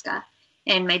Nebraska.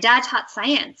 And my dad taught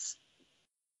science.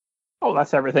 Oh,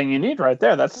 that's everything you need right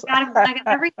there. I got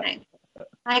everything.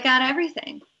 I got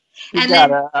everything. You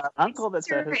got an uncle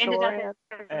that's a historian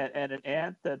and an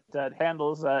aunt that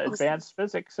handles advanced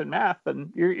physics and math,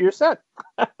 and you're set.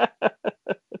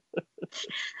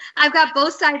 I've got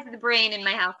both sides of the brain in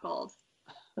my household.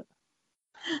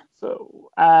 So,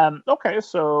 okay,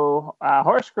 so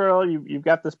Horse Girl, you've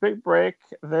got this big break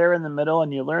there in the middle,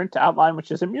 and you learn to outline, which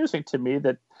is amusing to me,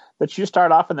 that you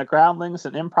start off in the Groundlings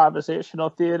and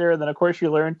improvisational theater, and then of course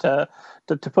you learn to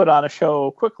put on a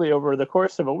show quickly over the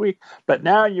course of a week. But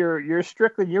now you're a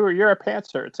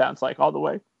pantser, it sounds like, all the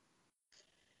way.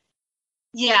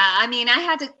 Yeah, I mean, I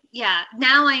had to. Yeah,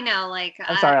 now I know. Like,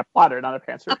 I'm sorry, a plotter, not a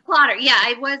pantser. A plotter. Yeah,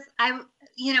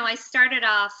 I started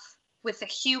off with the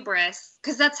hubris,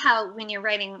 because that's how, when you're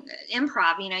writing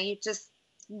improv, you just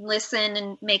listen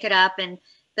and make it up and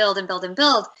build and build and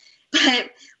build.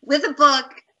 But with a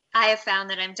book, I have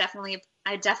found that I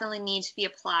definitely need to be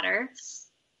a plotter,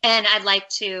 and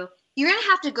you're going to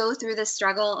have to go through the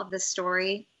struggle of the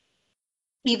story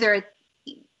either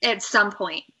at some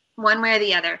point, one way or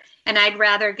the other. And I'd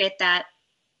rather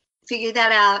figure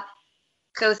that out,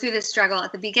 go through the struggle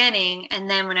at the beginning, and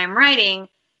then when I'm writing,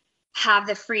 have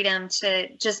the freedom to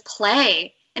just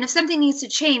play. And if something needs to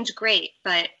change, great.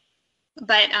 But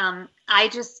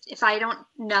if I don't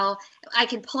know, I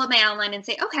can pull up my outline and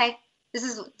say, okay, this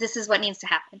is what needs to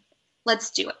happen.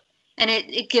 Let's do it. And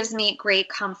it gives me great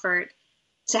comfort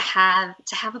have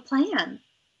a plan.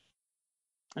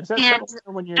 Is that And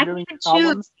similar when you're I doing can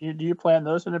columns? Do you plan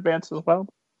those in advance as well?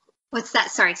 What's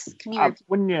that? Sorry, can you repeat?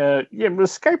 When with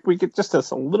Skype, we get just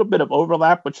a little bit of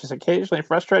overlap, which is occasionally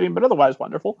frustrating, but otherwise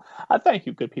wonderful. Thank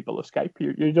you, good people of Skype.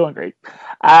 You're doing great.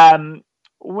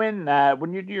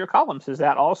 When you do your columns, is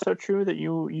that also true that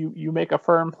you make a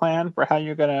firm plan for how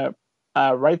you're going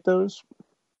to write those?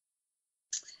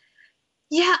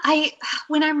 Yeah,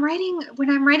 when I'm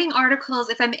writing articles,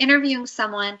 if I'm interviewing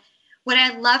someone, what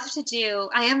I love to do,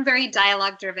 I am very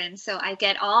dialogue driven, so I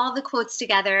get all the quotes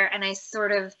together and I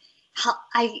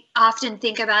often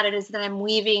think about it as that I'm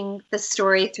weaving the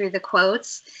story through the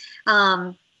quotes.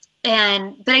 But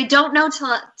I don't know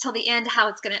till the end how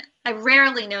it's gonna. I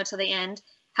rarely know till the end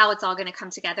how it's all gonna come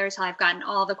together until I've gotten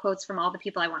all the quotes from all the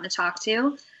people I want to talk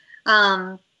to.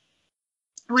 When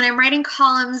I'm writing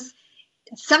columns,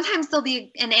 sometimes there'll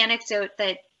be an anecdote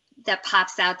that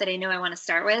pops out that I know I want to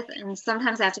start with, and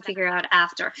sometimes I have to figure out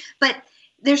after. But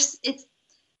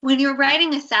when you're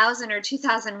writing 1,000 or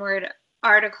 2,000 word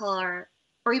article or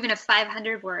even a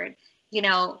 500 word, you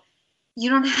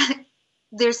don't have.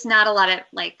 There's not a lot of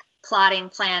like plotting,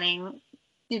 planning.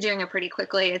 You're doing it pretty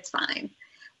quickly. It's fine.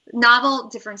 Novel,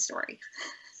 different story.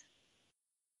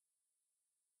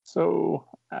 So,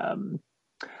 how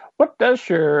does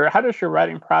your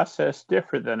writing process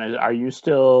differ then? Are you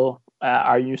still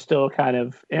kind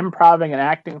of improvising and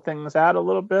acting things out a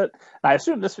little bit? And I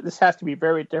assume this has to be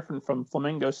very different from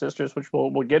Flamingo Sisters, which we'll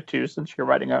get to since you're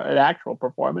writing an actual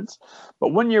performance.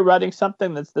 But when you're writing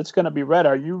something that's going to be read,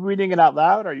 are you reading it out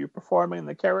loud? Are you performing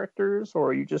the characters, or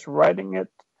are you just writing it?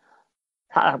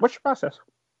 What's your process?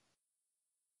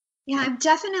 Yeah, I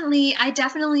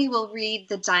definitely will read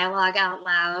the dialogue out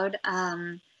loud.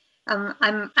 I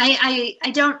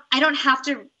don't have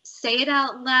to say it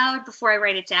out loud before I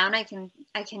write it down. I can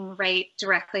write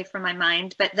directly from my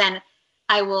mind, but then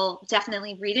I will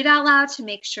definitely read it out loud to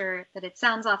make sure that it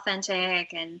sounds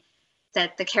authentic and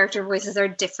that the character voices are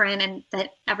different and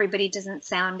that everybody doesn't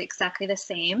sound exactly the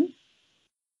same.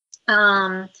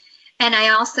 And I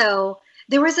also,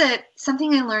 there was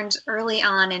something I learned early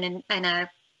on in a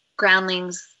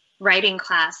Groundlings writing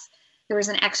class. There was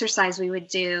an exercise we would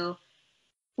do,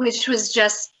 which was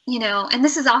just, and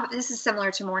this is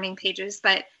similar to morning pages,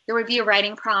 but there would be a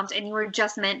writing prompt and you were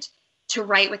just meant to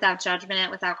write without judgment,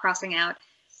 without crossing out.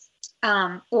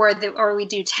 Or we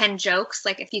do 10 jokes.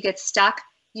 Like if you get stuck,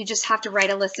 you just have to write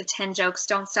a list of 10 jokes.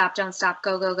 Don't stop,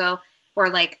 go, go, go.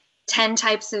 Or like 10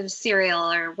 types of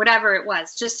cereal or whatever it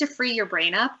was, just to free your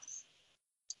brain up.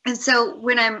 And so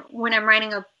when I'm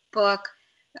writing a book,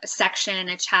 a section,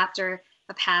 a chapter,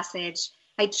 a passage,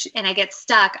 and I get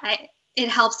stuck, it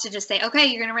helps to just say, okay,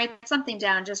 you're going to write something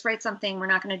down. Just write something. We're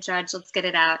not going to judge. Let's get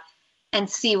it out and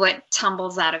see what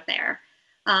tumbles out of there.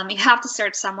 You have to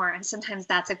start somewhere, and sometimes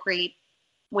that's a great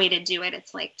way to do it.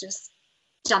 It's like just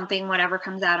dumping whatever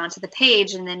comes out onto the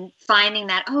page and then finding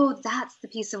that, oh, that's the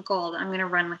piece of gold. I'm going to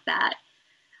run with that.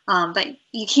 But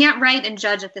you can't write and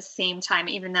judge at the same time,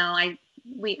 even though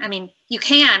you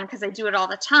can, because I do it all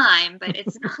the time, but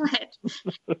it's not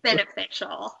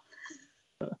beneficial.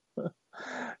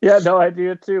 Yeah, no, I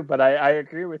do it too, but I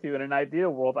agree with you. In an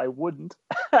ideal world, I wouldn't.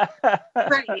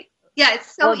 Right. Yeah,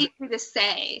 it's so easy to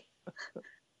say.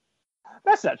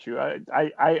 That's not true.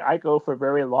 I go for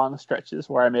very long stretches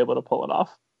where I'm able to pull it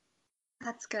off.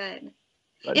 That's good.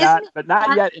 But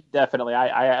not yet indefinitely.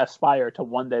 I aspire to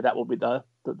one day that will be the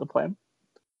plan.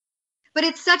 But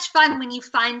it's such fun when you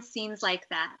find scenes like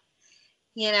that,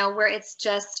 where it's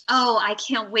just, oh, I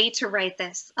can't wait to write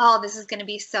this. Oh, this is going to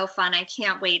be so fun. I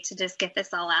can't wait to just get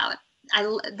this all out.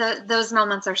 Those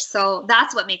moments are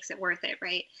that's what makes it worth it,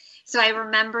 right? So I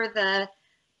remember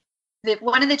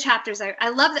one of the chapters I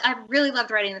really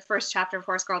loved writing the first chapter of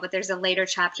Horse Girl, but there's a later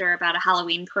chapter about a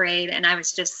Halloween parade, and I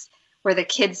was just where the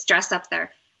kids dress up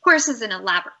their horses in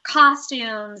elaborate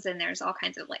costumes, and there's all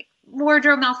kinds of like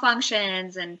wardrobe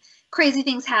malfunctions and crazy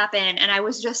things happen, and I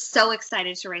was just so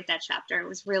excited to write that chapter. It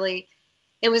was really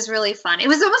fun. It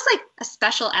was almost like a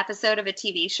special episode of a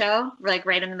TV show, like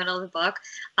right in the middle of the book.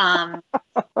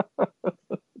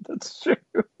 That's true.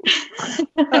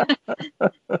 The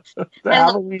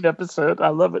Halloween episode, I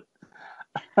love it.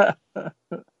 Yeah.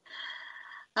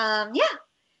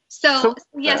 So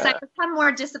yes, I've become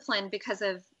more disciplined because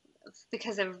of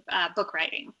book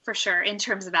writing, for sure, in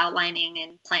terms of outlining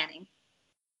and planning.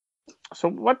 So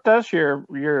what does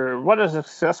what does a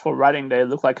successful writing day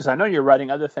look like? Because I know you're writing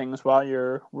other things while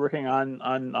you're working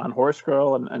on Horse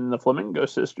Girl and the Flamingo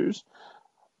Sisters.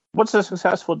 What's a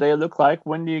successful day look like?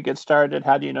 When do you get started?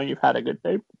 How do you know you've had a good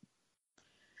day?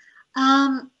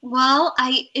 Well,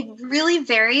 it really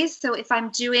varies. So if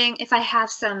I have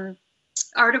some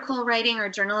article writing or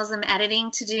journalism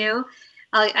editing to do,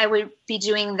 I would be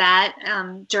doing that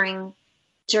during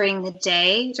the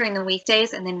day, during the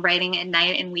weekdays, and then writing at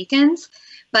night and weekends.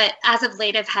 But as of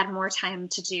late, I've had more time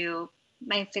to do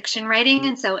my fiction writing,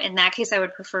 and so in that case, I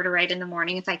would prefer to write in the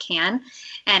morning if I can.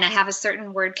 And I have a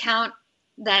certain word count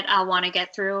that I'll want to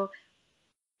get through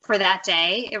for that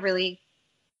day. It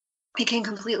can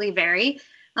completely vary.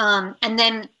 And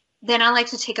then I like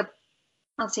to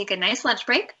I'll take a nice lunch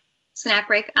break, snack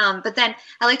break. But then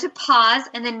I like to pause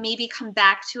and then maybe come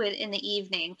back to it in the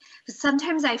evening. But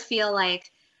sometimes I feel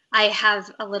like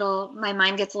my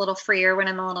mind gets a little freer when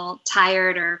I'm a little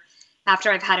tired or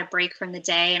after I've had a break from the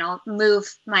day, and I'll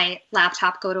move my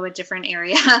laptop, go to a different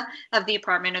area of the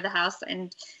apartment or the house,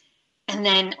 and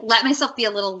then let myself be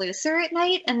a little looser at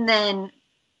night, and then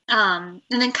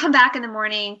come back in the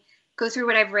morning, go through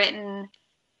what I've written,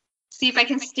 see if I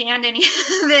can stand any of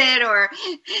it or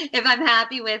if I'm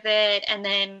happy with it, and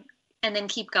then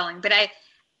keep going. But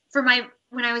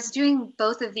when I was doing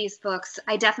both of these books,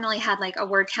 I definitely had like a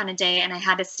word count a day, and I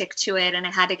had to stick to it, and I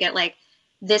had to get like,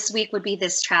 this week would be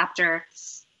this chapter,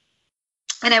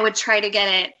 and I would try to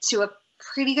get it to a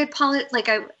pretty good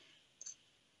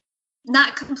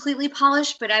not completely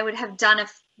polished, but I would have done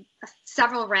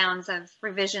several rounds of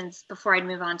revisions before I'd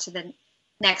move on to the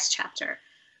next chapter.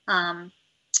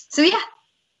 So yeah,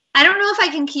 I don't know if I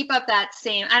can keep up that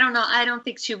same. I don't know. I don't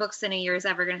think 2 books in a year is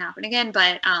ever going to happen again,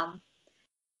 but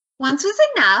once was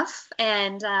enough,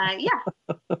 and yeah.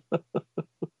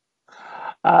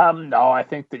 No, I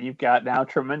think that you've got now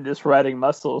tremendous writing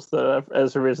muscles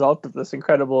as a result of this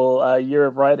incredible year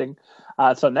of writing.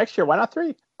 So next year, why not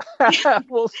 3?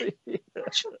 We'll see.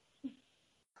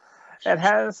 And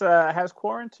has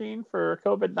quarantine for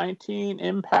COVID-19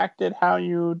 impacted how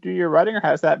you do your writing, or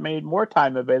has that made more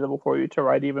time available for you to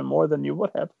write even more than you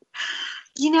would have?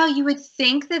 You would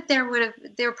think that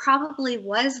there probably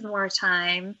was more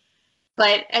time,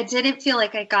 but I didn't feel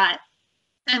like I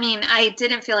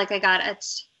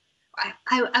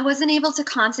wasn't able to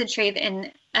concentrate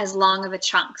in as long of a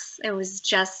chunks. It was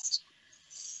just,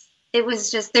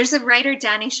 there's a writer,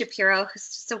 Dani Shapiro, who's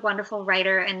just a wonderful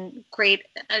writer and great.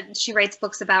 She writes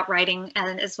books about writing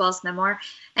and as well as memoir.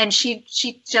 And she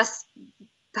just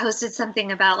posted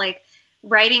something about like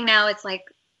writing now. It's like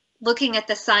looking at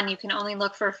the sun. You can only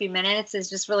look for a few minutes. It's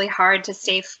just really hard to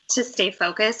stay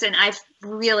focused. And I've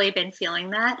really been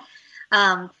feeling that.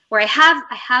 Where I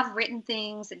have written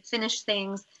things and finished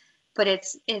things, but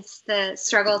it's the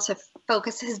struggle to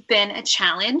focus has been a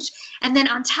challenge. And then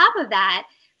on top of that,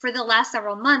 for the last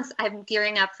several months, I'm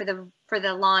gearing up for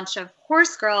the launch of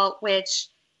Horse Girl, which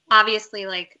obviously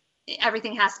like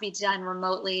everything has to be done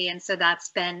remotely, and so that's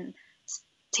been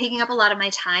taking up a lot of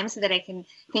my time so that I can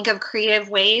think of creative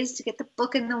ways to get the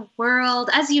book in the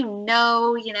world. As you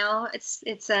know, and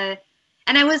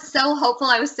I was so hopeful.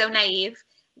 I was so naive.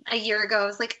 A year ago, I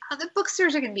was like, oh, the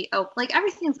bookstores are going to be open. Like,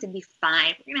 everything's going to be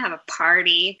fine. We're going to have a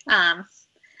party. So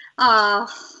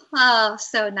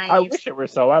naive. I wish it were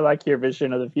so. I like your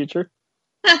vision of the future.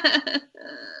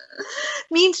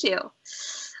 Me too.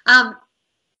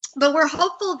 But we're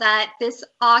hopeful that this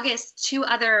August, 2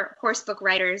 other horse book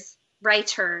writers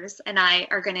and I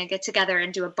are going to get together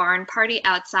and do a barn party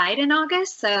outside in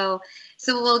August. So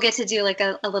we'll get to do like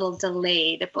a little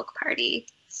delayed book party.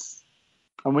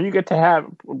 And when you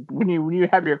you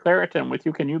have your Claritin with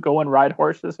you, can you go and ride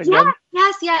horses again?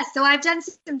 Yes. So I've done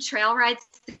some trail rides.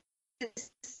 I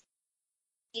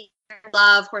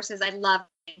love horses. I love.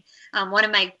 One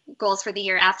of my goals for the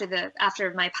year after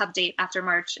my pub date after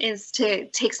March is to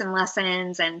take some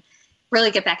lessons and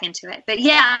really get back into it. But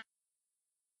yeah,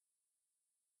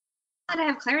 I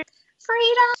have Claritin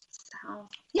freedom. So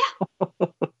yeah.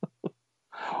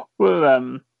 Well,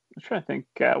 I'm trying to think.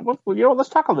 Let's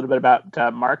talk a little bit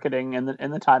about marketing in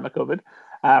the time of COVID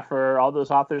for all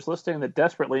those authors listening that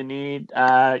desperately need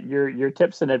your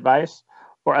tips and advice.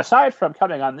 Or aside from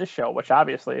coming on this show, which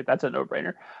obviously that's a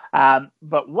no-brainer,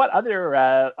 but what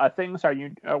other things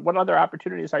what other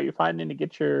opportunities are you finding to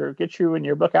get you and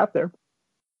your book out there?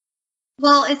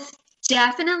 Well, it's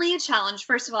definitely a challenge.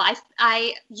 First of all,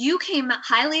 you came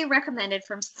highly recommended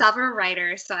from several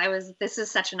writers, so this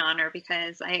is such an honor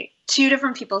because 2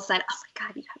 different people said, "Oh my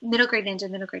God, you have Middle Grade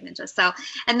Ninja." So,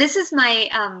 and this is my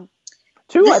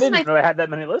 2. I didn't know I had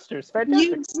that many listeners.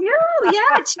 Fantastic. You do,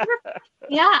 yeah,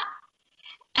 yeah.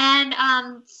 And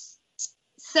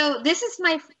so this is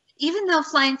even though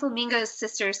Flying Flamingo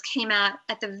Sisters came out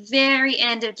at the very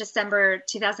end of December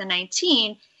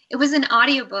 2019, it was an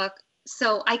audiobook,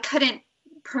 so I couldn't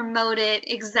promote it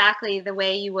exactly the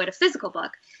way you would a physical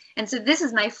book. And so this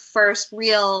is my first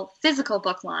real physical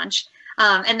book launch.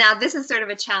 And now this is sort of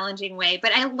a challenging way,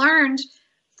 but I learned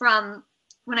from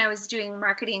when I was doing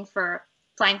marketing for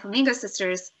Flying Flamingo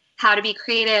Sisters, how to be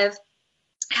creative,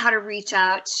 how to reach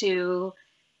out to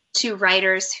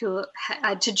writers who,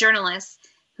 to journalists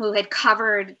who had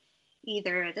covered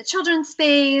either the children's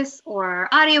space or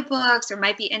audiobooks or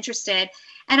might be interested.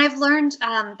 And I've learned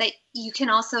that you can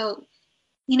also,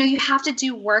 you have to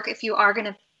do work if you are going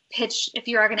to pitch, if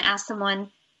you are going to ask someone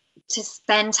to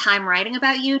spend time writing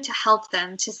about you, to help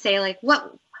them, to say like,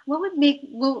 what would make,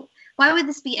 why would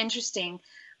this be interesting?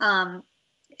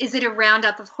 Is it a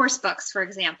roundup of horse books, for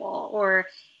example, or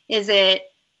is it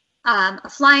a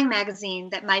flying magazine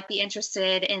that might be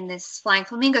interested in this Flying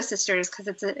Flamingo Sisters because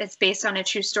it's based on a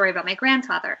true story about my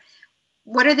grandfather?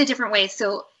 What are the different ways?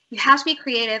 So you have to be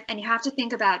creative, and you have to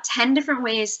think about 10 different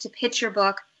ways to pitch your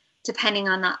book depending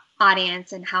on the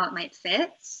audience and how it might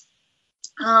fit.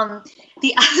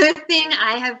 The other thing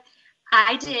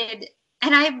I did,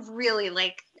 and I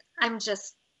really I'm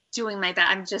just doing my best.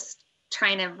 I'm just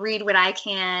trying to read what I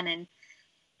can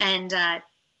and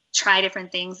try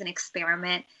different things and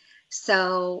experiment.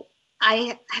 So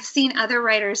I have seen other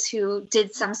writers who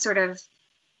did some sort of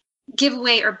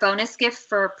giveaway or bonus gift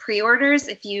for pre-orders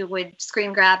if you would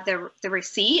screen grab the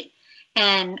receipt.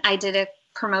 And I did a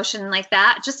promotion like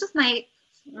that just with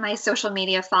my social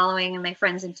media following and my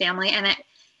friends and family. And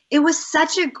it was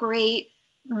such a great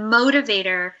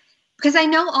motivator because I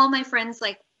know all my friends,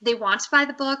 like, they want to buy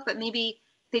the book, but maybe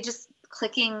they just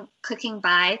clicking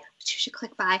buy, which you should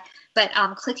click buy, but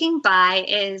clicking buy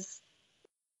is,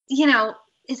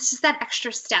 it's just that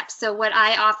extra step. So what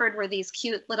I offered were these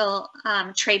cute little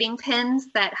trading pins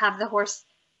that have the Horse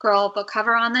Girl book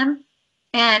cover on them.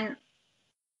 And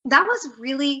that was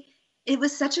really, it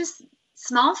was such a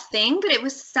small thing, but it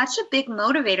was such a big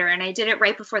motivator. And I did it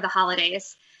right before the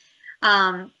holidays.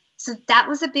 So that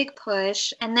was a big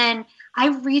push. And then I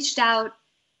reached out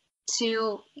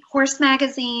to horse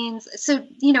magazines. So,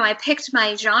 I picked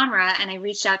my genre and I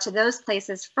reached out to those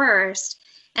places first.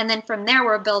 And then from there,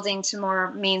 we're building to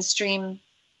more mainstream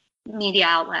media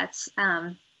outlets.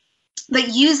 But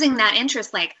using that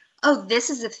interest, like, oh, this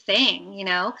is a thing,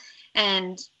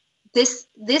 and this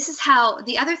is how,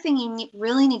 the other thing you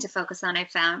really need to focus on, I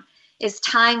found, is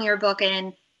tying your book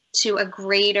in to a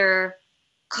greater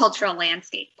cultural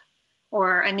landscape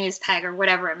or a news peg or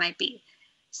whatever it might be.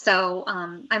 So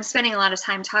I'm spending a lot of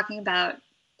time talking about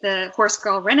the Horse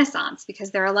Girl Renaissance because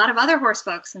there are a lot of other horse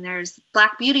books, and there's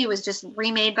Black Beauty was just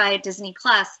remade by Disney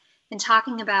Plus, and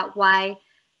talking about why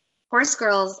horse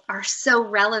girls are so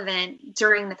relevant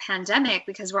during the pandemic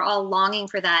because we're all longing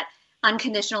for that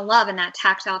unconditional love and that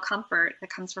tactile comfort that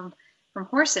comes from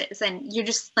horses. And you're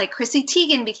just like, Chrissy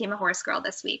Teigen became a horse girl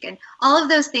this week, and all of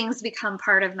those things become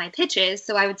part of my pitches.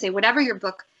 So I would say whatever your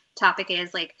book topic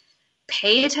is, like,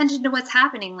 pay attention to what's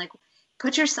happening, like,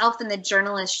 put yourself in the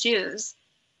journalist's shoes.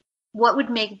 What would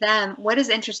make them, what is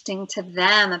interesting to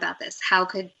them about this? How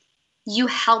could you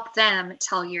help them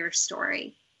tell your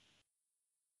story?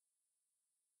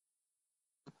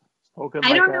 Spoken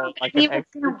I don't know like if an it's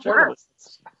going expert to work.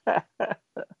 journalist.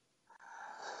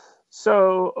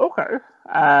 So, okay.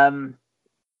 And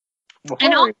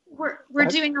also, we're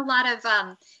doing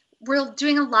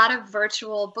a lot of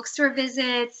virtual bookstore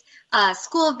visits,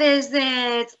 school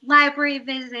visits, library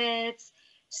visits.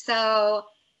 So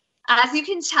as you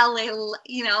can tell,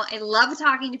 I love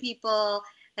talking to people.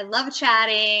 I love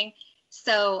chatting.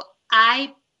 So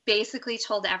I basically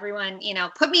told everyone,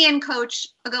 put me in, coach.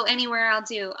 I'll go anywhere. I'll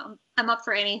do. I'm up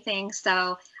for anything.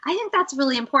 So I think that's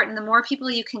really important. The more people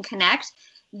you can connect,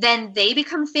 then they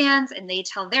become fans and they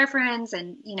tell their friends.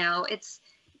 And,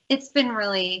 it's been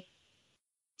really,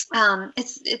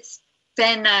 it's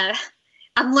been,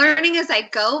 I'm learning as I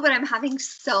go, but I'm having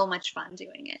so much fun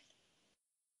doing it.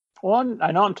 Well,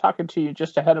 I know I'm talking to you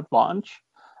just ahead of launch,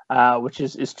 which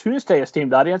is Tuesday,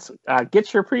 esteemed audience.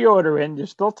 Get your pre-order in. There's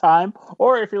still time.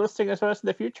 Or if you're listening to us in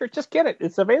the future, just get it.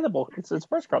 It's available. It's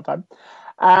Horse Girl time.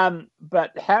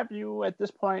 But have you, at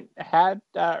this point, had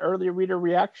early reader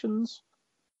reactions?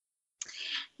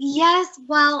 Yes.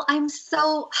 Well, I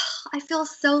feel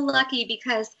so lucky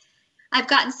because I've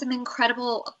gotten some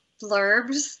incredible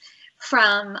blurbs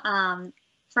from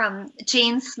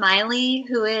Jane Smiley,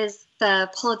 who is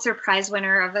the Pulitzer Prize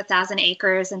winner of 1,000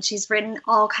 Acres, and she's written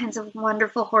all kinds of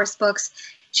wonderful horse books.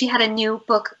 She had a new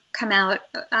book come out,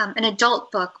 an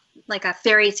adult book, like a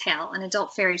fairy tale, an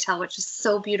adult fairy tale, which is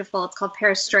so beautiful. It's called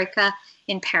Perestroika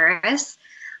in Paris.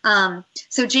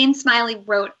 So Jane Smiley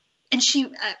wrote, and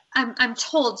I'm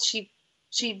told she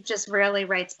just rarely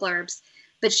writes blurbs.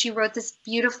 but she wrote this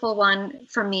beautiful one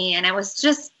for me, and I was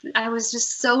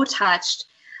just so touched.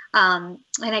 And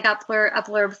I got a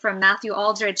blurb from Matthew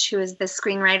Aldrich, who is the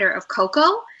screenwriter of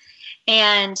Coco,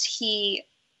 and he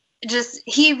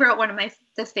wrote one of my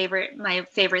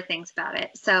favorite things about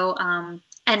it. So,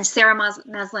 and Sarah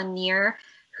Maslin-Nier,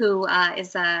 who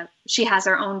she has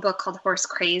her own book called Horse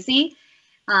Crazy,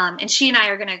 and she and I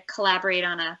are going to collaborate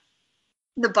on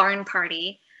the Barn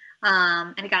Party.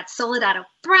 And I got Soledad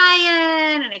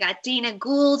O'Brien, and I got Dana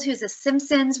Gould, who's a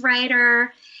Simpsons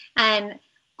writer, and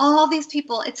all these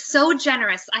people. It's so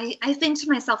generous. I think to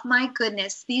myself, my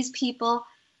goodness, these people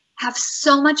have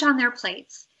so much on their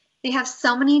plates. They have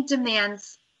so many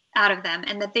demands out of them,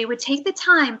 and that they would take the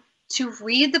time to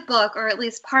read the book, or at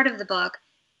least part of the book,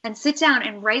 and sit down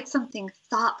and write something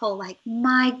thoughtful. Like,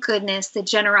 my goodness, the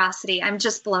generosity. I'm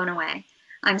just blown away.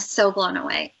 I'm so blown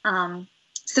away.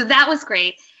 So that was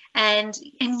great. And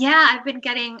yeah, I've been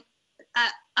getting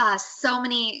so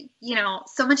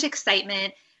much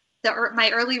excitement. My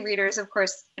early readers, of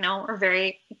course, are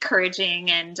very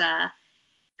encouraging, and I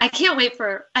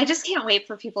just can't wait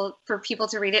for people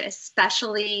to read it,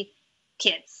 especially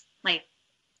kids, like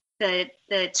the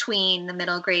tween, the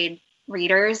middle grade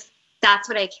readers. That's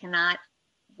what I cannot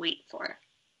wait for.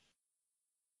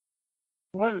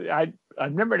 Well, I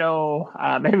never know.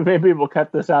 Maybe we'll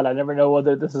cut this out. I never know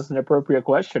whether this is an appropriate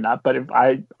question or not. But if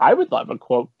I would love a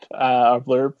quote, a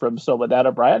blurb from Soledad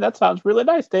O'Brien. That sounds really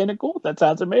nice. Dana Gould. That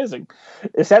sounds amazing.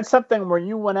 Is that something where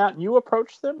you went out and you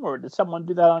approached them, or did someone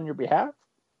do that on your behalf?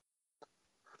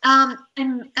 And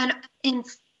in I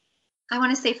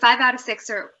want to say 5 out of 6,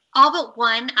 or all but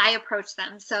one, I approached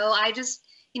them. So I just,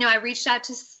 I reached out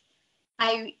to.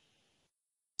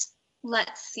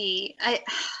 Let's see.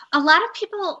 A lot of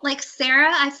people, like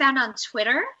Sarah, I found on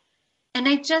Twitter, and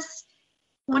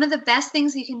one of the best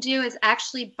things you can do is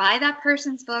actually buy that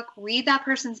person's book, read that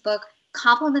person's book,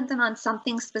 compliment them on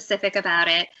something specific about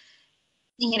it.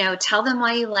 Tell them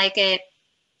why you like it.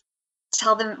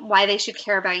 Tell them why they should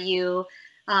care about you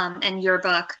and your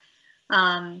book.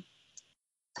 I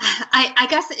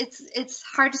guess it's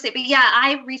hard to say, but yeah,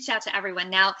 I reached out to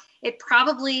everyone. Now, it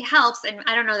probably helps, and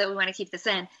I don't know that we want to keep this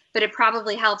in, but it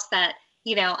probably helps that,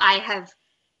 maybe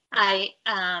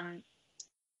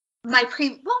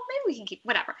we can keep,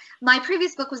 whatever. My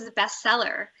previous book was a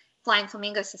bestseller, Flying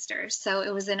Flamingo Sisters. So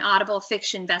it was an Audible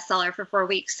fiction bestseller for 4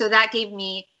 weeks. So that gave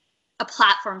me a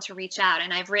platform to reach out,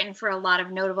 and I've written for a lot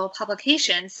of notable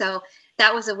publications. So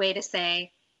that was a way to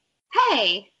say,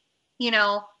 hey,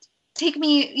 take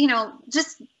me,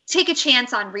 just take a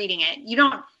chance on reading it. You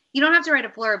don't have to write a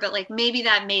blurb, but like maybe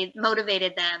that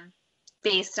motivated them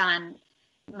based on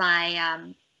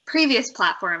my previous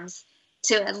platforms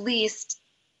to at least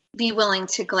be willing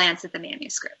to glance at the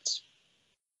manuscript.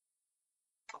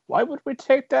 Why would we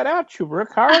take that out? You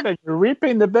work hard and you're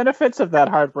reaping the benefits of that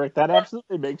hard work. That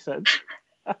absolutely makes sense.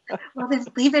 Well, then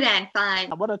leave it in.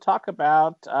 Fine. I want to talk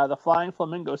about the Flying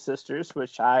Flamingo Sisters,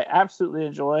 which I absolutely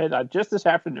enjoyed just this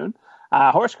afternoon.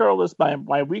 Horse Girl was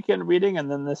my weekend reading,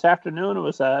 and then this afternoon it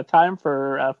was time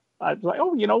for. I was like,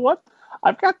 oh, you know what?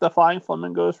 I've got the Flying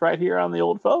Flamingos right here on the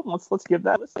old phone. Let's give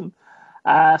that a listen.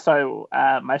 So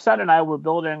my son and I were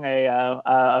building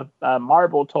a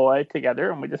marble toy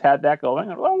together, and we just had that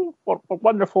going. And, well,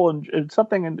 wonderful, and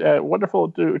something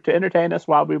wonderful to entertain us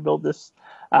while we build this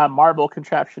marble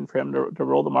contraption for him to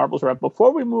roll the marbles around.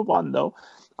 Before we move on, though,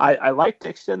 I like to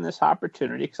extend this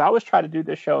opportunity, because I always try to do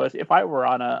this show as if I were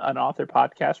on an author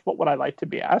podcast. What would I like to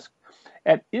be asked?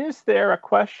 And is there a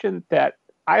question that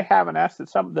I haven't asked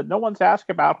that no one's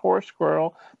asked about Horse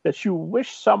Squirrel that you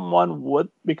wish someone would,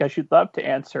 because you'd love to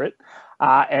answer it?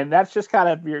 And that's just kind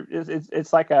of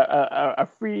it's like a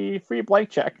free blank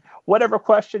check. Whatever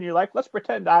question you like, let's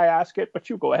pretend I ask it,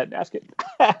 but you go ahead and ask it.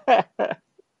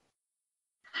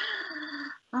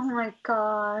 Oh my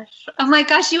gosh,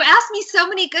 you asked me so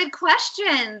many good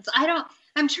questions.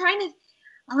 I'm trying to,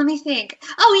 let me think.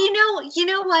 Oh, you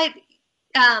know what?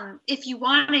 If you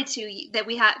wanted to,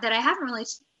 that I haven't really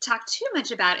talked too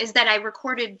much about, is that I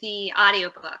recorded the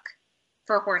audiobook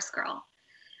for Horse Girl.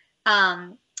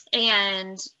 And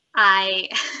I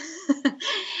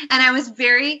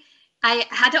I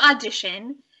had to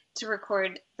audition to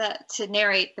to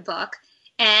narrate the book.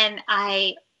 And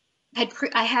I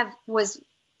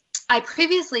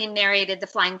previously narrated the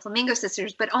Flying Flamingo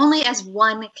Sisters, but only as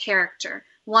one character,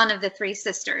 one of the 3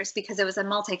 sisters, because it was a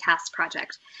multicast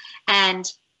project.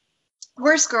 And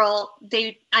Horse Girl,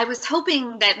 I was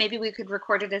hoping that maybe we could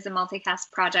record it as a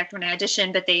multicast project when I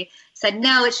auditioned, but they said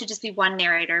no, it should just be one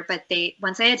narrator. But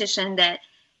once I auditioned, that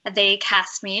they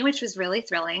cast me, which was really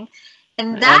thrilling.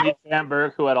 And that Andy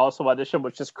Samberg, who had also auditioned,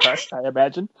 was just crushed, I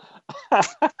imagine.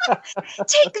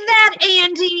 take that,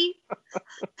 Andy.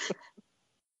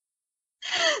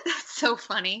 That's so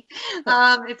funny.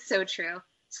 It's so true.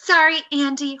 Sorry,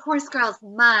 Andy, Horse Girl's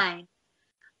mine.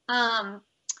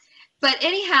 But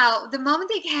anyhow, the moment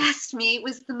they cast me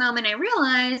was the moment I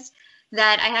realized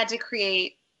that I had to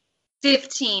create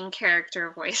 15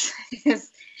 character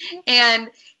voices. And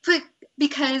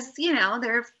because,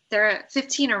 there are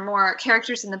 15 or more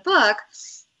characters in the book,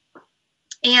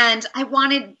 and I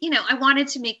wanted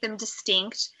to make them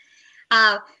distinct.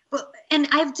 And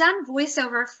I've done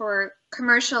voiceover for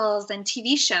commercials and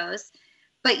TV shows,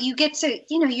 but you get to,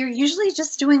 you're usually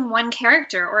just doing one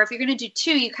character, or if you're going to do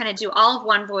two, you kind of do all of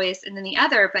one voice and then the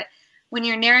other. But when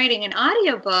you're narrating an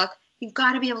audiobook, you've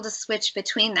got to be able to switch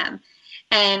between them.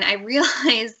 And I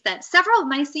realized that several of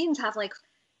my scenes have like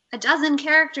a dozen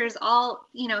characters all,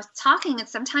 talking at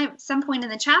some point in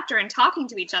the chapter and talking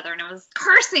to each other. And I was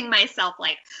cursing myself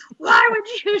like, why would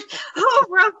you,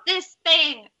 who wrote this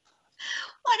thing?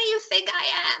 What do you think I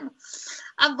am?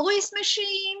 A voice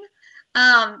machine?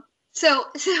 So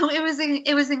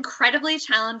it was incredibly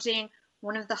challenging.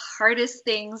 One of the hardest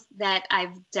things that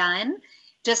I've done,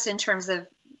 just in terms of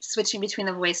switching between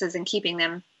the voices and keeping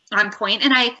them on point.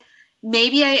 And I'm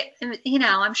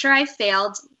sure I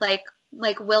failed, like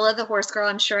Willa the horse girl.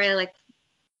 I'm sure I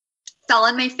fell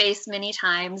on my face many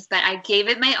times, but I gave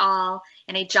it my all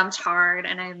and I jumped hard.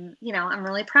 And I'm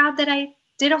really proud that I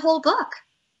did a whole book.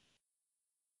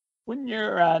 When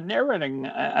you're narrating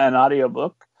an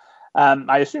audiobook,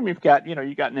 I assume you got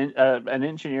an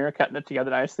engineer cutting it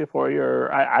together nicely for you.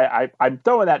 Or I'm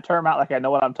throwing that term out like I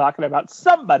know what I'm talking about.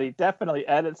 Somebody definitely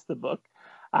edits the book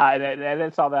and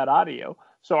edits all that audio.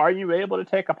 So are you able to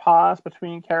take a pause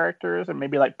between characters and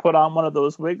maybe put on one of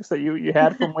those wigs that you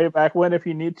had from way back when if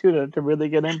you need to really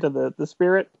get into the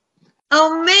spirit?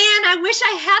 Oh man, I wish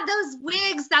I had those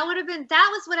wigs. That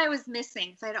was what I was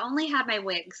missing. If I'd only had my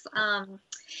wigs.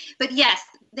 But yes,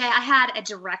 I had a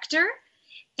director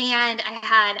and I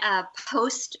had a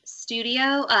post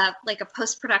studio, like a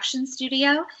post-production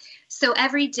studio. So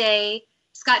every day,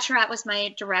 Scott Sherratt was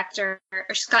my director,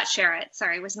 or Scott Sherratt,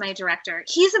 sorry, was my director.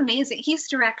 He's amazing. He's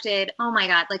directed, oh my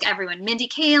God, everyone, Mindy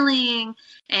Kaling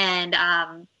and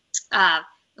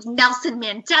Nelson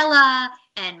Mandela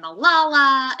and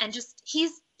Malala, and just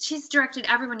she's directed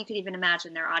everyone you could even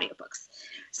imagine their audiobooks.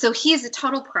 So he's a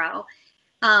total pro.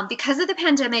 Because of the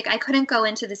pandemic, I couldn't go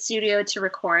into the studio to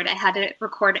record. I had to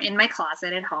record in my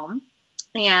closet at home.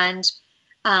 And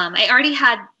I already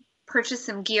had purchased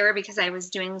some gear because I was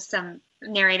doing some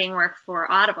narrating work for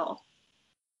Audible.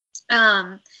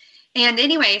 And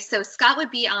anyway, so Scott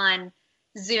would be on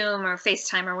Zoom or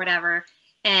FaceTime or whatever,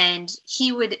 and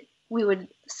we would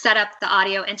set up the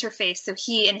audio interface so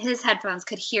he and his headphones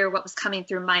could hear what was coming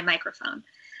through my microphone.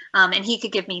 And he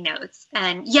could give me notes.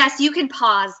 And yes, you can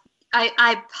pause.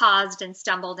 I paused and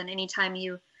stumbled, and anytime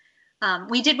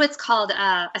we did what's called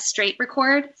a straight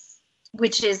record,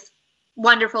 which is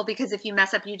wonderful because if you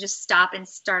mess up, you just stop and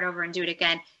start over and do it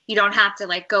again. You don't have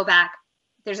to go back.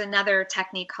 There's another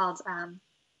technique called,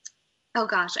 oh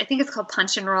gosh, I think it's called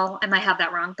punch and roll. I might have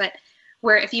that wrong, but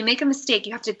where if you make a mistake,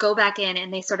 you have to go back in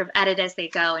and they sort of edit as they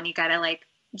go, and you got to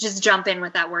just jump in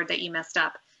with that word that you messed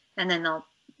up, and then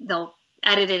they'll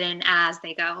edit it in as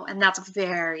they go, and that's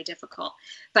very difficult.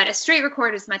 But a straight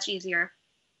record is much easier.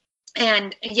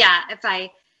 And yeah, if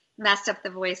I messed up the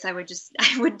voice, I would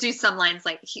do some lines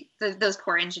those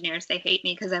poor engineers, they hate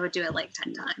me because I would do it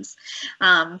 10 times.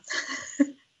 I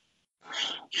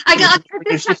got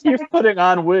this. She keeps putting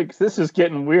on wigs. This is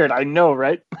getting weird. I know,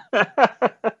 right?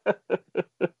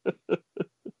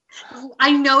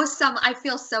 I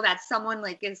feel so bad. Someone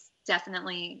is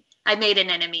definitely, I made an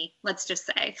enemy, let's just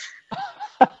say.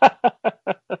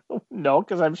 No,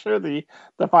 because I'm sure the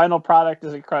final product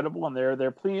is incredible, and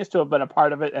they're pleased to have been a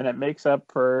part of it, and it makes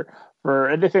up for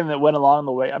anything that went along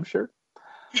the way, I'm sure.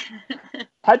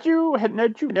 Had you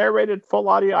narrated full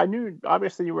audio? I knew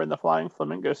obviously you were in the Flying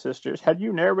Flamingo Sisters. Had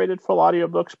you narrated full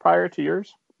audiobooks prior to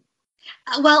yours?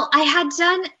 Well, I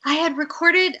had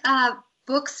recorded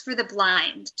books for the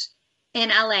blind in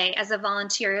LA as a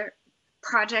volunteer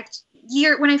project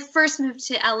when I first moved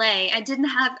to LA. I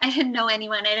didn't know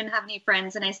anyone. I didn't have any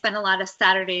friends, and I spent a lot of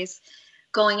Saturdays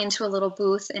going into a little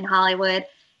booth in Hollywood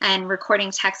and recording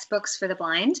textbooks for the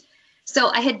blind. So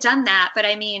I had done that, but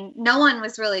I mean, no one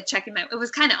was really checking it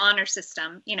was kind of honor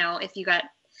system, if you got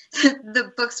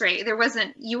the books right. There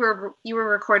wasn't, you were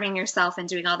recording yourself and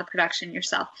doing all the production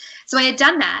yourself. So I had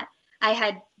done that. I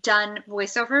had done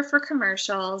voiceover for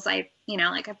commercials. I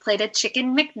played a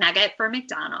chicken McNugget for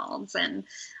McDonald's, and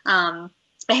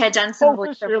I had done some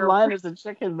Focus your voiceover line work. as a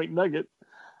chicken McNugget.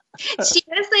 She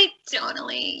was like,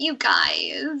 totally, you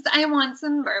guys, I want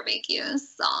some barbecue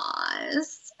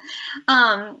sauce.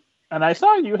 And I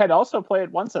saw you had also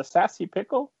played once a sassy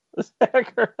pickle. Is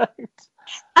that correct?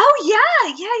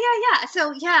 Oh yeah.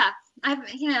 So yeah, I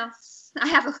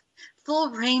have a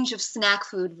full range of snack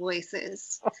food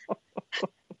voices.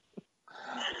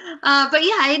 But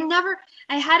yeah, I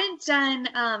hadn't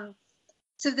done.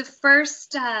 So the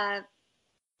first.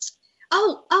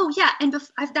 Oh yeah, and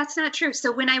that's not true.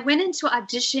 So when I went into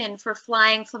audition for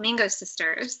Flying Flamingo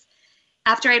Sisters,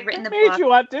 after I'd written the Made book.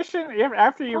 you audition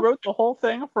after you wrote the whole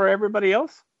thing for everybody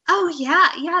else? Oh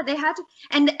yeah, they had to.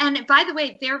 And by the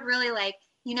way, they're really like,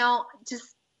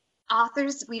 just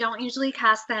authors, we don't usually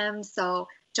cast them, so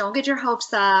don't get your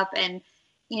hopes up. And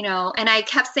and I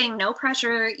kept saying no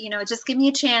pressure, just give me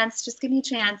a chance,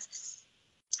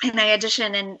 And I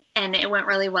auditioned and it went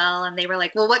really well. And they were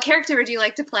like, well, what character would you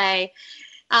like to play?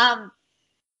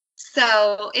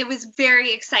 So it was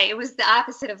very exciting. It was the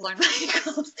opposite of Lorne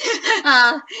Michaels.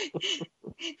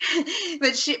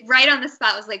 But she, right on the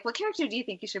spot, was like, what character do you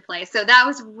think you should play? So that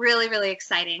was really, really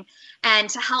exciting. And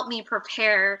to help me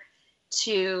prepare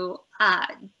to,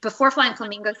 before Flying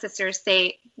Flamingo Sisters,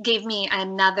 they gave me a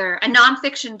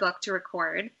nonfiction book to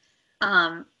record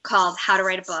called How to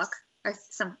Write a Book. I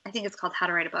think it's called How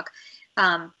to Write a Book.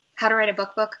 How to Write a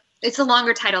Book. It's a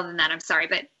longer title than that, I'm sorry,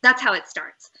 but that's how it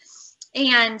starts.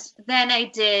 And then I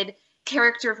did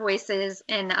character voices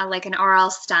in like an R.L.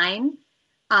 Stine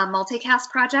multicast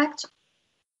project.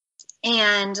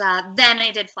 And then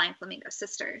I did Flying Flamingo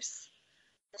Sisters,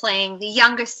 playing the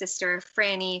youngest sister,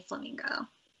 Franny Flamingo.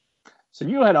 So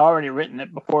you had already written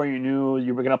it before you knew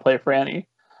you were going to play Franny.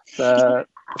 The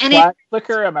flag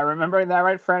flicker, am I remembering that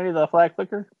right, Franny, the flag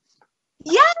flicker?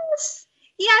 Yes,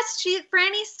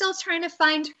 Franny's still trying to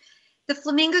find the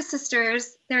Flamingo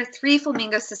Sisters. There are 3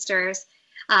 Flamingo Sisters,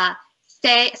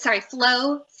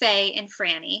 Flo, Faye, and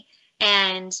Franny.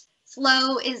 And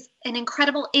Flo is an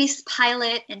incredible ace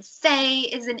pilot, and Faye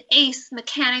is an ace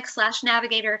mechanic /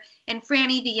 navigator, and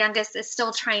Franny, the youngest, is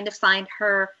still trying to find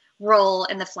her role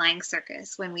in the flying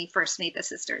circus when we first meet the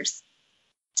sisters.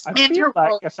 I feel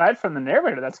like, aside from the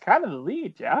narrator, that's kind of the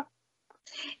lead, yeah?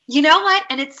 You know what?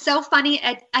 And it's so funny.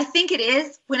 I think it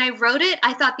is. When I wrote it,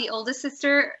 I thought the oldest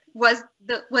sister was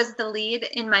the lead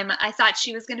in my mind. I thought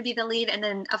she was going to be the lead, and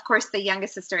then of course the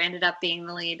youngest sister ended up being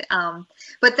the lead.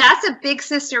 But that's a big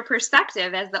sister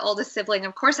perspective as the oldest sibling.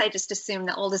 Of course, I just assumed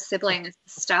the oldest sibling is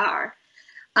the star.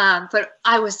 But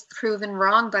I was proven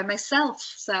wrong by myself.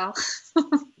 So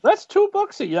that's 2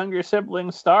 books of younger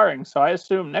siblings starring. So I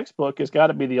assume next book has got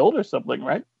to be the older sibling,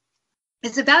 right?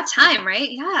 It's about time, right?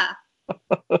 Yeah.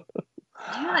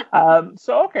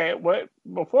 So okay,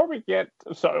 before we get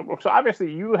so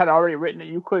obviously you had already written it.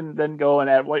 You couldn't then go and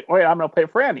add wait I'm going to play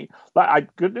Franny.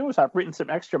 But good news, I've written some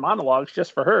extra monologues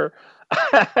just for her.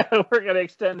 We're going to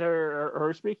extend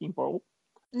her speaking role.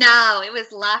 No, it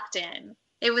was locked in.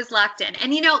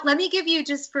 And let me give you,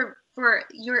 just for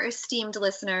your esteemed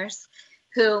listeners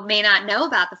who may not know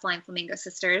about the Flying Flamingo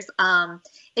Sisters,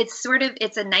 it's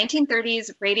a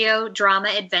 1930s radio drama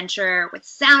adventure with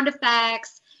sound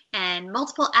effects and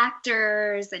multiple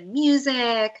actors and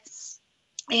music,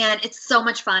 and it's so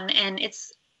much fun. And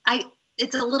it's a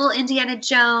little Indiana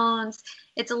Jones,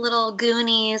 it's a little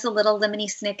Goonies, a little Lemony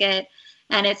Snicket,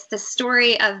 and it's the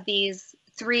story of these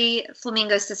 3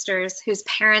 Flamingo sisters whose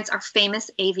parents are famous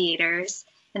aviators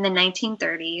in the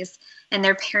 1930s, and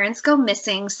their parents go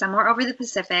missing somewhere over the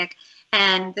Pacific,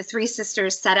 and the 3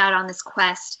 sisters set out on this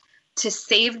quest to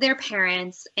save their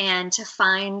parents and to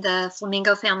find the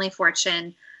Flamingo family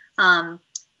fortune,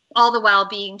 all the while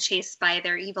being chased by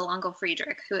their evil Uncle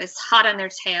Friedrich, who is hot on their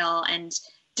tail and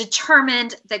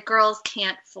determined that girls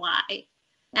can't fly.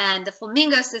 And the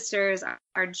Flamingo sisters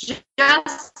are just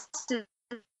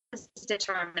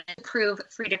determined to prove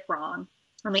Friedrich wrong.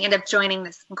 And we end up joining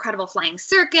this incredible flying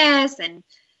circus and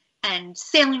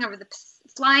flying over the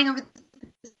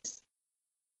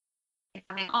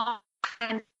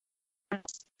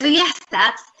so yes,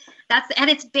 that's and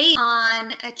it's based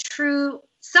on a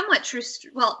somewhat true.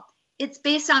 Well, it's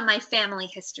based on my family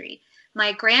history.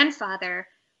 My grandfather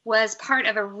was part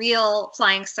of a real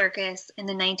flying circus in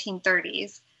the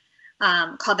 1930s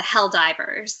called the Hell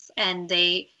Divers, and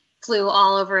they flew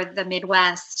all over the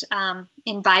Midwest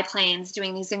in biplanes,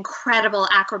 doing these incredible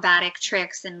acrobatic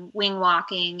tricks and wing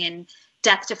walking and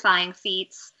death-defying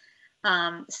feats.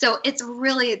 So it's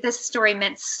really, this story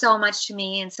meant so much to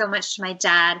me and so much to my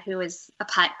dad, who is a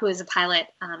pilot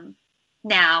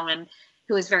now and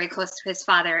who is very close to his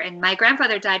father. And my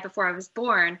grandfather died before I was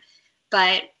born,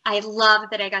 But I love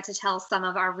that I got to tell some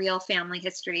of our real family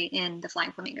history in the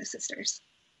Flying Flamingo Sisters.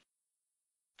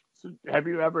 So have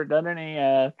you ever done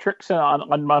any tricks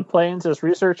on planes as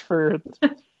research for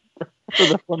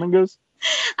the flamingos?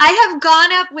 I have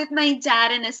gone up with my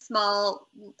dad in a small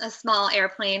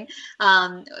airplane.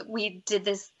 We did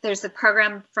this. There's a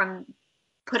program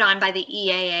put on by the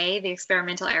EAA, the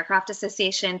Experimental Aircraft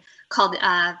Association, called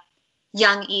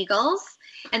Young Eagles.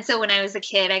 And so when I was a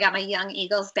kid, I got my Young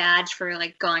Eagles badge for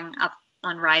like going up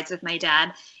on rides with my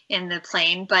dad in the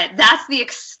plane. But that's the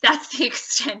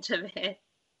extent of it.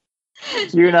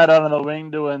 So you're not on the wing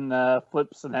doing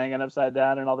flips and hanging upside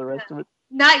down and all the rest of it?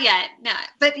 Not yet, no.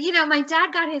 But, my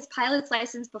dad got his pilot's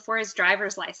license before his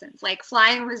driver's license. Like,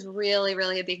 flying was really,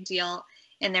 really a big deal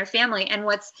in their family. And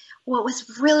what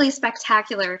was really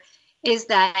spectacular is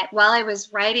that while I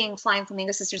was writing Flying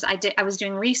Flamingo Sisters, I was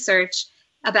doing research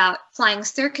about flying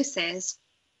circuses.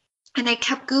 And I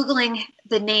kept Googling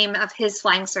the name of his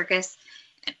flying circus,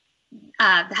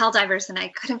 the Helldivers, and I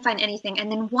couldn't find anything.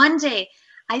 And then one day,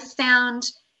 I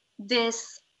found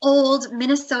this old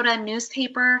Minnesota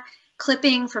newspaper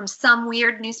clipping from some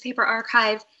weird newspaper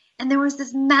archive, and there was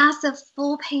this massive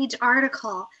full-page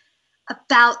article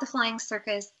about the flying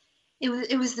circus.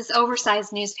 It was this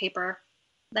oversized newspaper,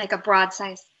 like a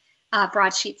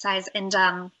broadsheet size,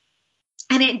 and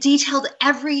it detailed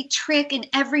every trick and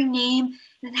every name,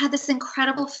 and it had this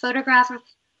incredible photograph of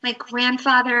my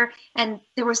grandfather, and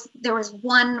there were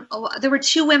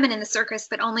two women in the circus,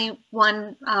 but only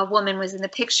one woman was in the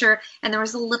picture, and there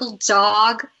was a little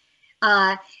dog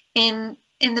in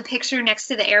the picture next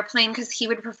to the airplane because he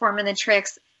would perform in the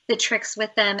tricks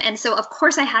with them. And so of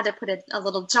course I had to put a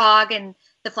little dog in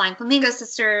the Flying Flamingo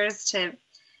Sisters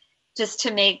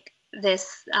to make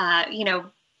this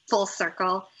full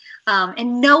circle.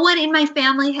 And no one in my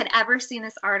family had ever seen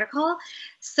this article.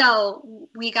 So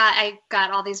I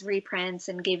got all these reprints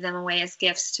and gave them away as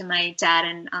gifts to my dad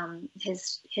and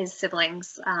his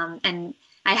siblings. And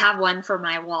I have one for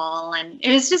my wall. And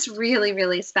it was just really,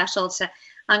 really special to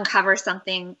uncover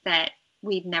something that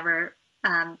we'd never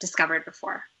discovered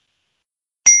before.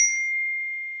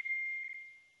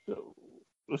 So,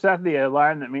 was that the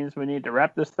alarm that means we need to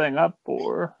wrap this thing up,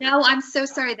 or? No, I'm so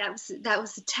sorry. That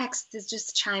was a text that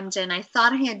just chimed in. I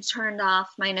thought I had turned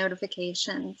off my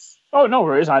notifications. Oh, no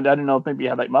worries. I didn't know if maybe you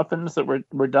had like muffins that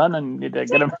were done and need to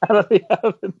get them out of the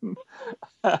oven.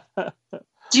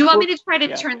 Do you want me to try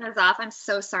to turn those off? I'm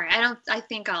so sorry. I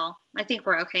think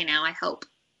we're okay now. I hope.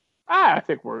 I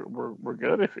think we're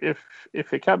good.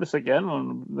 If it comes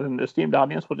again, then the esteemed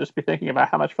audience will just be thinking about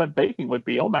how much fun baking would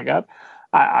be. Oh my God,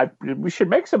 we should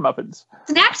make some muffins.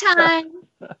 Snack time.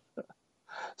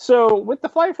 So with the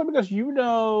Flying Flamingos,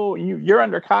 you're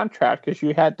under contract because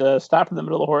you had to stop in the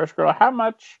middle of Horse Girl. How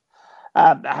much?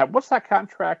 What's that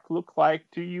contract look like?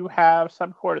 Do you have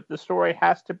some sort? The story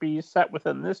has to be set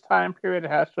within this time period.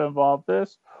 It has to involve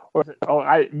this, or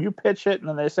you pitch it and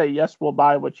then they say yes, we'll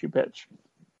buy what you pitch.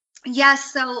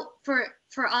 Yes, so for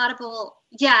Audible,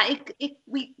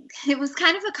 it was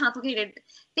kind of a complicated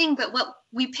thing, but what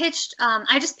we pitched,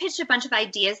 I just pitched a bunch of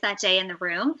ideas that day in the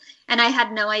room, and I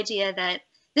had no idea that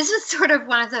this was sort of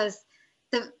one of those,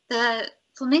 the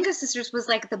Flamingo Sisters was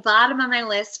like the bottom of my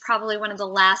list, probably one of the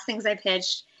last things I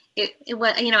pitched. It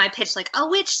was, I pitched like a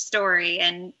witch story,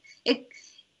 and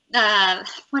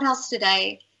what else did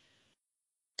a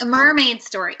mermaid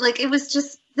story. Like, it was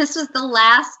just, this was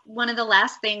one of the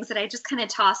last things that I just kind of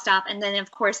tossed off. And then of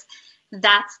course,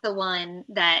 that's the one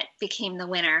that became the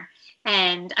winner.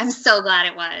 And I'm so glad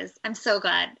it was. I'm so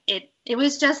glad. It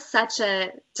was just such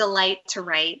a delight to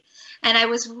write. And I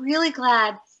was really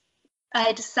glad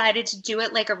I decided to do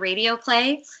it like a radio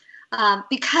play,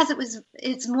 because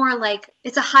it's more like,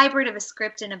 it's a hybrid of a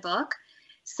script and a book.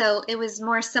 So it was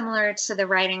more similar to the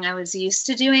writing I was used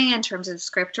to doing in terms of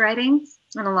script writing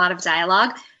and a lot of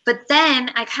dialogue. But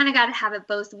then I kind of got to have it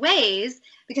both ways,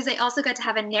 because I also got to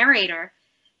have a narrator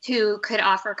who could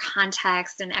offer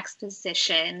context and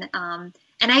exposition. And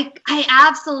I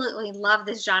absolutely love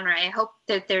this genre. I hope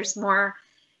that there's more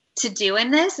to do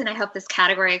in this, and I hope this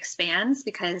category expands,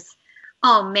 because,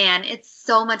 oh man, it's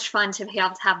so much fun to be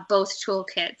able to have both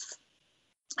toolkits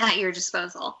at your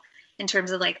disposal in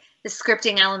terms of like the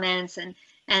scripting elements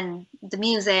and the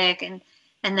music and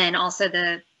then also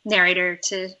the narrator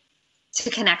to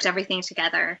connect everything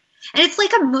together. And it's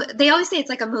like they always say it's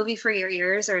like a movie for your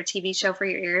ears or a TV show for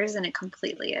your ears, and it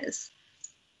completely is.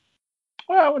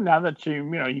 Well, now that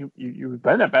you've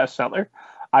been a bestseller,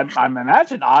 I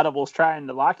imagine Audible's trying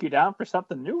to lock you down for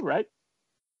something new, right?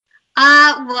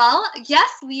 Well, yes,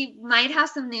 we might have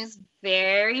some news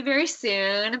very, very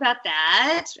soon about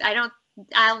that. I don't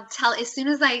I'll tell as soon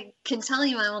as I can tell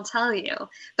you. I will tell you.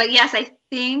 But yes, I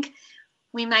think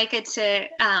we might get to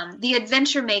the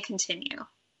adventure may continue.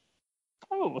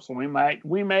 Oh, so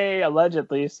we may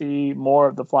allegedly see more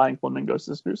of the Flying Flamingo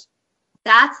Sisters.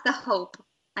 That's the hope.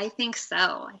 I think so.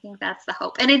 I think that's the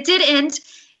hope. And it did end.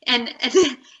 And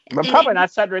but probably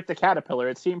not Cedric the Caterpillar.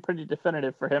 It seemed pretty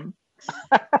definitive for him.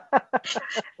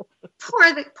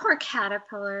 Poor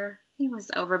Caterpillar. He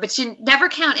was over. But you never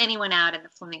count anyone out in the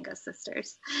Flamingo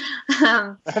Sisters.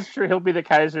 I'm sure he'll be the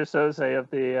Kaiser Soze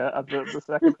of the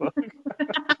second book.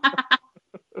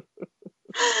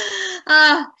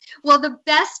 Well, the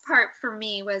best part for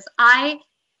me was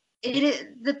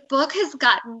the book has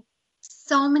gotten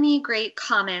so many great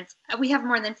comments. We have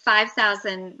more than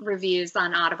 5,000 reviews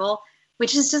on Audible,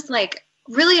 which is just like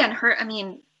really unheard. I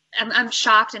mean, I'm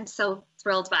shocked and so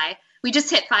thrilled by. We just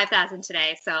hit 5,000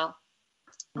 today, so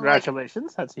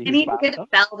congratulations! Like, that's a huge I need to get a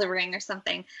bell to ring or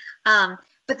something. But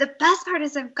the best part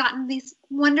is I've gotten these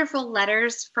wonderful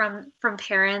letters from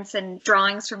parents and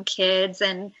drawings from kids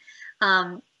and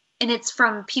it's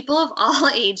from people of all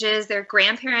ages. They're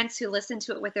grandparents who listen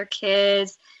to it with their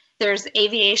kids. There's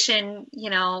aviation,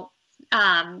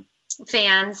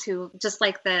 fans who just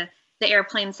like the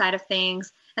airplane side of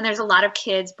things. And there's a lot of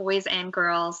kids, boys and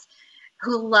girls,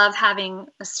 who love having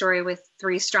a story with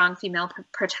 3 strong female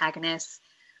protagonists.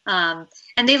 And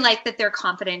they like that they're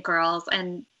confident girls.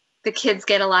 And the kids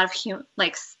get a lot of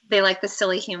they like the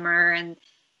silly humor, and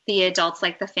the adults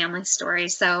like the family story.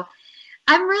 So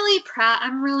I'm really proud.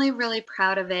 I'm really, really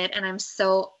proud of it. And it's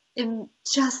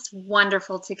just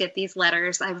wonderful to get these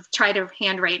letters. I've tried to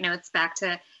handwrite notes back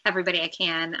to everybody I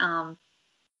can.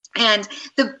 And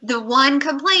the one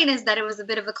complaint is that it was a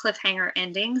bit of a cliffhanger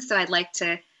ending. So I'd like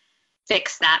to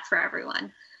fix that for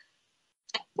everyone.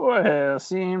 Well, it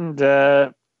seemed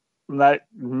like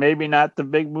maybe not the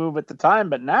big move at the time,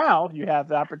 but now you have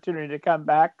the opportunity to come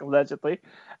back allegedly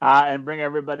and bring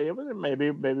everybody. Maybe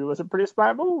it was a pretty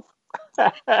smart move.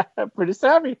 Pretty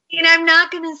savvy. I'm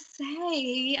not going to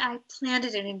say I planned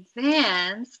it in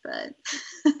advance,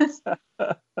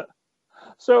 but.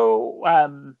 So,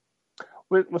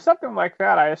 with something like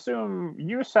that, I assume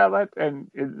you sell it, and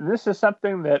this is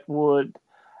something that would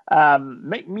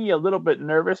make me a little bit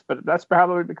nervous, but that's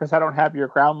probably because I don't have your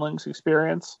Groundlings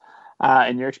experience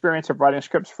and your experience of writing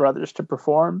scripts for others to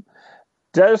perform.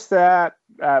 Does that,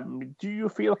 do you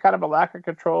feel kind of a lack of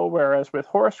control? Whereas with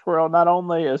Horse Squirrel, not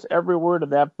only is every word of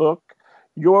that book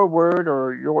your word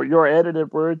or your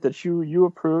edited word that you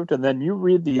approved, and then you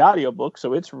read the audiobook,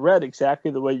 so it's read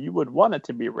exactly the way you would want it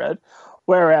to be read.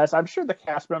 Whereas I'm sure the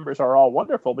cast members are all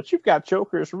wonderful, but you've got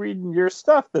jokers reading your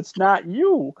stuff that's not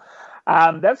you.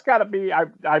 That's got to be,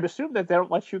 I'd assume that they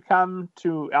don't let you come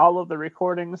to all of the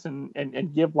recordings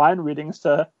and give line readings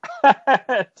to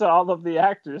to all of the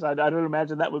actors. I don't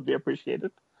imagine that would be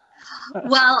appreciated.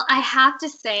 Well, I have to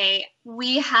say,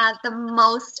 we had the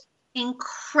most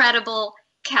incredible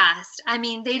cast. I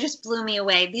mean, they just blew me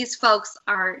away. These folks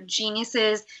are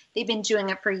geniuses. They've been doing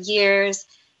it for years.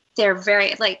 They're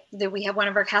very, we have one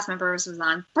of our cast members was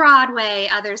on Broadway.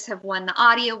 Others have won the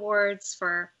Audie Awards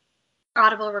for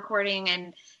Audible recording,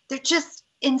 and they're just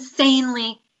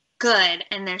insanely good,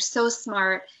 and they're so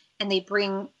smart, and they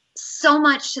bring so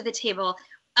much to the table.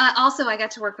 Also, I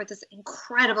got to work with this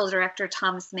incredible director,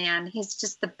 Thomas Mann. He's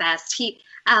just the best. He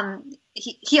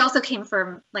also came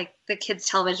from the kids'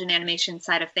 television animation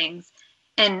side of things,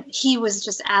 and he was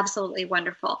just absolutely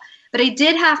wonderful. But I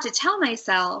did have to tell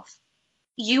myself,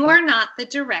 you are not the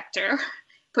director.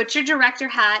 Put your director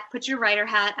hat, put your writer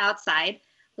hat outside.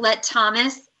 Let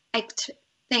Thomas.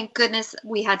 Thank goodness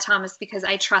we had Thomas, because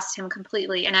I trust him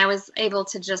completely, and I was able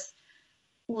to just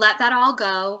let that all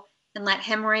go and let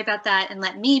him worry about that and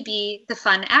let me be the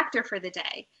fun actor for the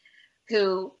day,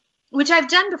 which I've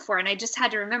done before. And I just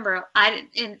had to remember,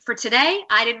 for today,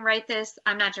 I didn't write this.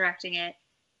 I'm not directing it.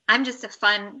 I'm just a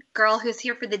fun girl who's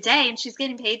here for the day, and she's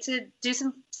getting paid to do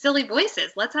some silly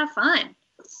voices. Let's have fun.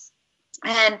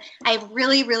 And I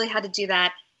really, really had to do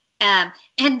that. And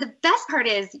the best part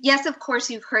is, yes, of course,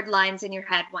 you've heard lines in your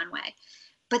head one way,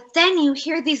 but then you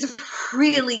hear these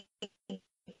really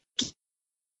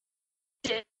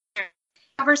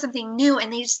cover something new,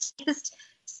 and they just take this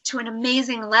to an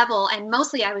amazing level. And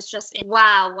mostly I was just in,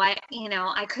 wow, why,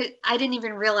 I didn't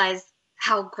even realize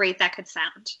how great that could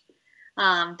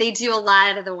sound. They do a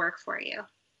lot of the work for you.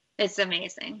 It's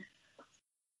amazing.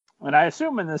 And I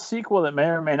assume in the sequel that may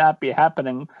or may not be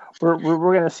happening, we're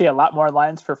going to see a lot more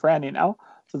lines for Franny now.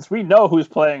 Since we know who's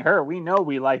playing her, we know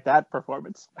we like that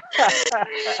performance.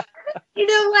 You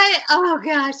know what? Oh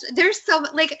gosh, there's so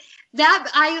much that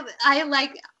I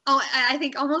like. Oh, I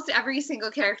think almost every single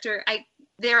character.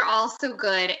 They're all so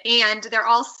good, and they're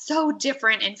all so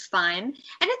different and fun. And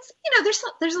it's,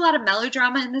 there's a lot of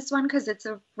melodrama in this one because it's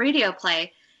a radio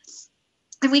play,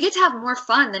 and we get to have more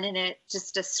fun than in it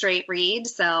just a straight read.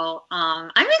 So I'm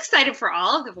excited for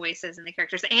all of the voices and the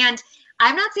characters. And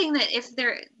I'm not saying that if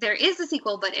there is a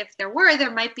sequel, but if there were,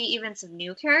 there might be even some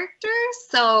new characters.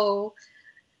 So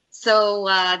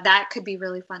that could be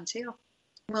really fun too.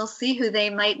 We'll see who they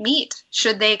might meet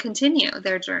should they continue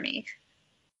their journey.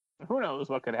 Who knows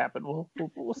what could happen?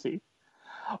 We'll see.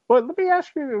 But let me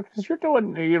ask you, because you're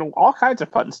doing all kinds of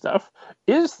fun stuff.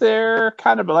 Is there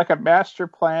kind of like a master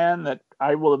plan that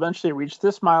I will eventually reach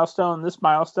this milestone,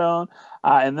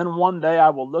 and then one day I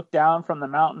will look down from the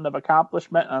mountain of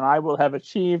accomplishment and I will have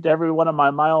achieved every one of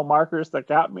my mile markers that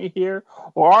got me here?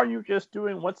 Or are you just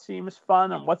doing what seems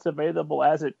fun and what's available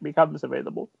as it becomes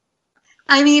available?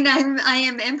 I mean, I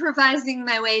am improvising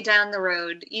my way down the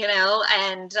road,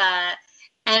 and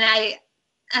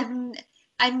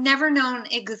I've never known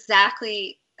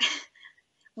exactly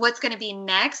what's going to be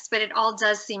next, but it all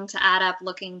does seem to add up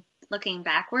looking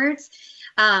backwards.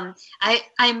 I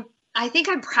think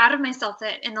I'm proud of myself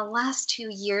that in the last 2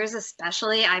 years,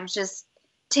 especially, I've just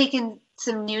taken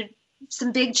some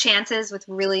big chances with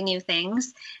really new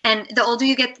things. And the older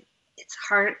you get,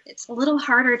 it's a little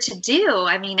harder to do.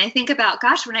 I mean, I think about,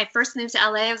 gosh, when I first moved to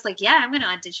LA, I was like, yeah, I'm going to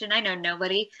audition. I know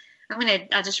nobody. I'm going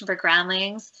to audition for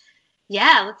Groundlings.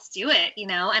 Yeah, let's do it,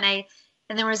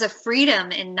 and there was a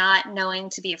freedom in not knowing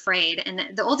to be afraid.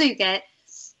 And the older you get,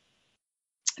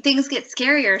 things get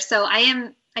scarier. So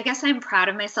I guess I'm proud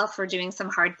of myself for doing some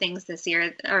hard things this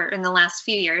year, or in the last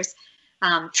few years,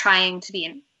 trying to be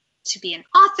an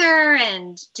author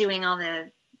and doing all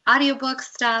the audiobook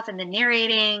stuff and the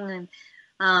narrating.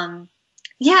 And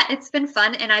yeah, it's been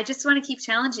fun. And I just want to keep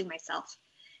challenging myself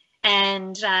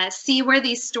and see where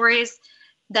these stories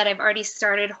that I've already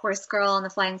started, Horse Girl and the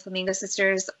Flying Flamingo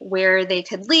Sisters, where they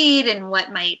could lead and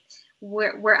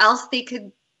where else they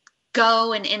could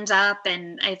go and end up.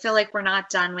 And I feel like we're not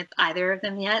done with either of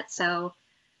them yet. So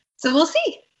we'll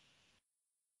see.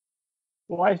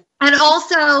 Why? And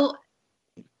also,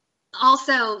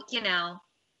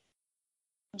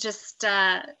 just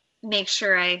make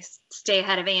sure I stay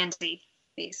ahead of Andy,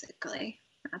 basically.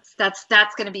 That's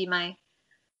going to be my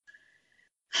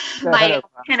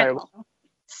pinnacle.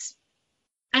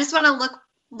 I just want to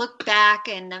look back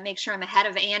and make sure I'm ahead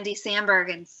of Andy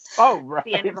Samberg and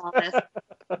the end of all this.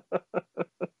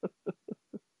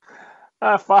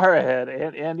 Far ahead.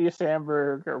 Andy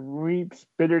Samberg reaps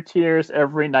bitter tears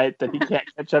every night that he can't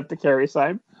catch up to Carrie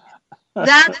Seim.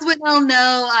 That's when I'll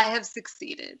know I have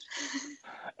succeeded.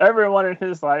 Everyone in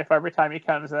his life, every time he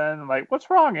comes in, like, what's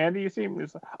wrong, Andy? You seem like,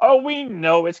 oh, we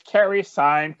know it's Carrie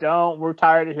Seim. We're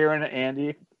tired of hearing it,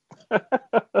 Andy.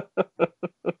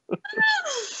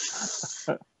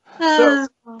 So,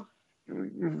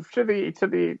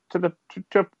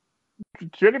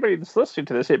 to anybody that's listening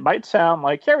to this, it might sound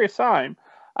like Carrie Seim.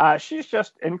 She's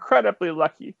just incredibly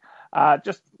lucky.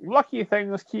 Just lucky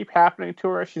things keep happening to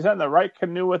her. She's in the right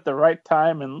canoe at the right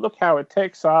time, and look how it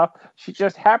takes off. She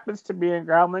just happens to be in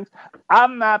Groundlings.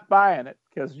 I'm not buying it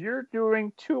because you're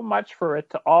doing too much for it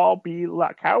to all be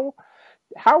luck.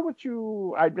 How would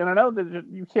you? I know that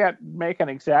you can't make an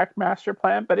exact master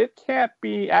plan, but it can't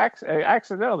be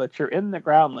accidental that you're in the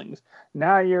Groundlings.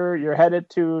 Now you're headed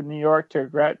to New York to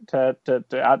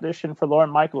audition for Lorne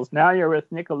Michaels. Now you're with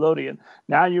Nickelodeon.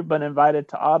 Now you've been invited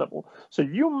to Audible. So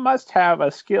you must have a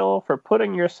skill for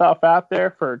putting yourself out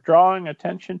there, for drawing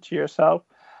attention to yourself,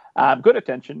 good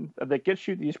attention that gets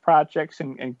you these projects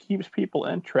and keeps people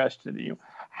interested in you.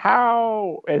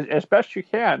 How, as best you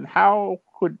can, how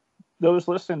could those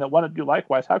listening that want to do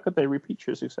likewise, how could they repeat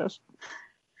your success?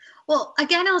 Well,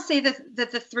 again, I'll say that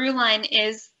the through line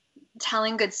is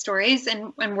telling good stories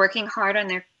and working hard on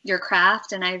your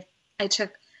craft. And I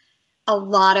took a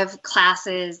lot of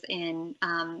classes in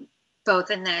both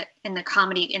in the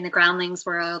comedy, in the Groundlings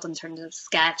world, in terms of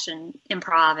sketch and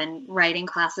improv and writing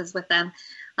classes with them.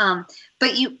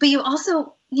 But you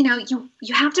also,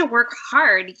 you have to work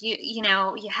hard.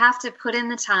 You have to put in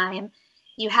the time.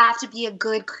 You have to be a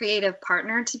good creative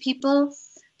partner to people.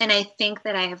 And I think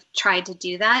that I have tried to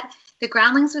do that. The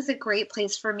Groundlings was a great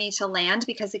place for me to land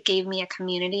because it gave me a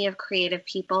community of creative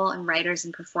people and writers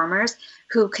and performers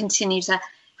who continue to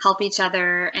help each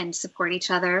other and support each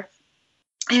other.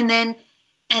 And then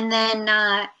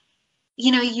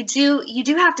you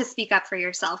do have to speak up for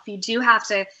yourself. You do have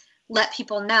to let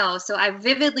people know. So I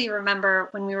vividly remember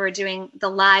when we were doing the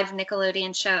live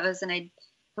Nickelodeon shows, and I'd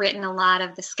written a lot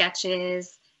of the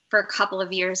sketches for a couple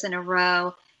of years in a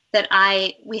row, that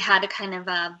we had to kind of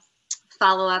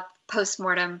follow up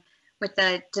postmortem with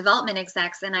the development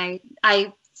execs, and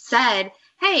I said,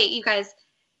 hey, you guys,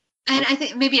 and I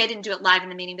think maybe I didn't do it live in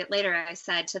the meeting, but later I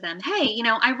said to them, hey, you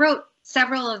know, I wrote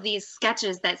several of these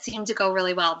sketches that seemed to go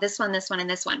really well. This one, and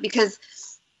this one, because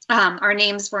our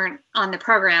names weren't on the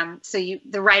program. So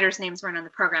the writers' names weren't on the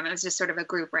program. It was just sort of a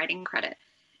group writing credit.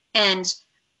 And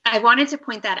I wanted to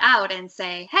point that out and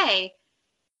say, hey,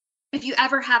 if you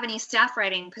ever have any staff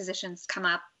writing positions come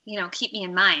up, you know, keep me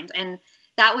in mind. And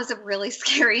that was a really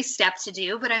scary step to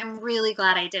do, but I'm really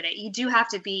glad I did it. You do have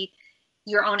to be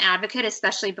your own advocate,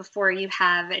 especially before you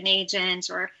have an agent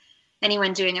or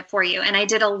anyone doing it for you. And I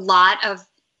did a lot of,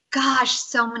 gosh,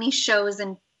 so many shows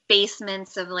in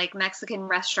basements of like Mexican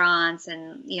restaurants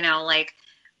and, you know, like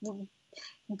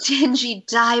dingy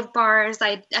dive bars.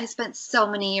 I spent so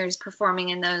many years performing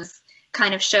in those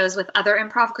kind of shows with other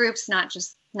improv groups, not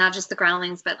just the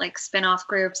Groundlings, but like spin-off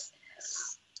groups.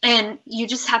 And you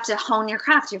just have to hone your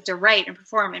craft. You have to write and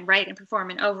perform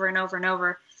and over and over and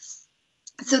over,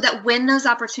 so that when those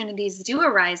opportunities do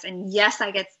arise, and yes,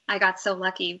 I got so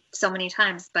lucky so many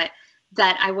times, but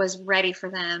that I was ready for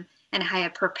them and I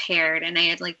had prepared and I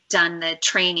had like done the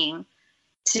training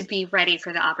to be ready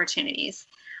for the opportunities.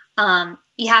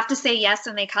 You have to say yes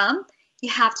when they come. You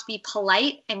have to be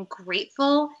polite and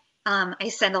grateful. I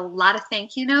send a lot of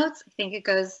thank you notes. I think it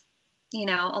goes, you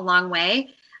know, a long way.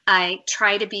 I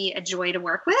try to be a joy to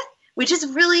work with, which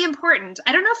is really important.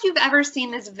 I don't know if you've ever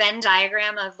seen this Venn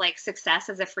diagram of like success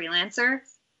as a freelancer,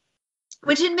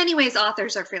 which in many ways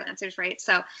authors are freelancers, right?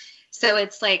 So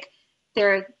it's like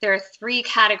there are three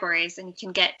categories, and you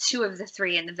can get two of the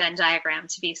three in the Venn diagram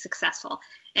to be successful.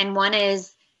 And one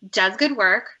is does good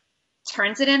work,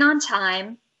 turns it in on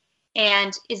time,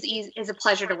 and is a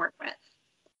pleasure to work with.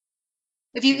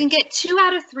 If you can get 2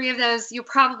 out of 3 of those, you'll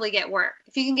probably get work.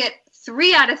 If you can get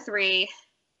 3 out of 3,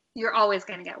 you're always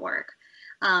going to get work.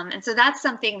 And so that's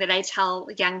something that I tell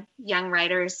young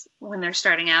writers when they're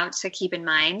starting out to keep in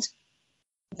mind,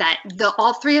 that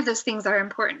all 3 of those things are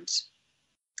important,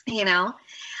 you know.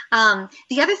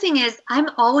 The other thing is I'm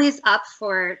always up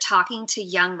for talking to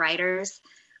young writers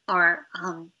or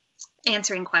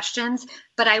answering questions,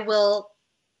 but I will,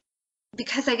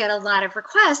 because I get a lot of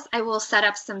requests, I will set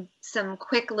up some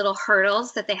quick little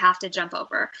hurdles that they have to jump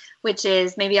over, which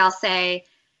is maybe I'll say,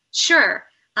 sure,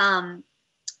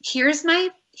 here's my,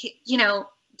 you know,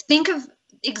 think of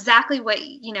exactly what,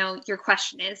 you know, your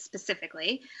question is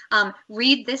specifically.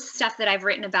 Read this stuff that I've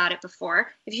written about it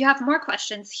before. If you have more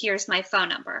questions, here's my phone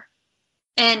number.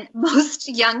 And most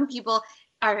young people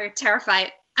are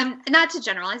terrified. I'm not to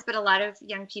generalize, but a lot of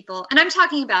young people, and I'm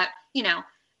talking about, you know,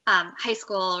 high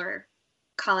school or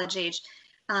college age,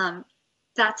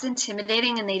 that's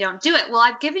intimidating and they don't do it. Well,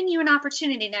 I've given you an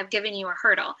opportunity and I've given you a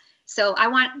hurdle. So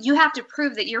you have to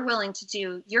prove that you're willing to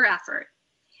do your effort.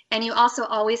 And you also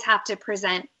always have to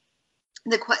present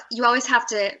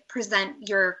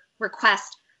your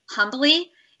request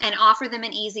humbly and offer them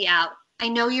an easy out. I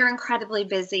know you're incredibly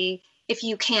busy. If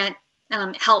you can't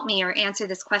help me or answer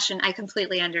this question, I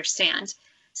completely understand.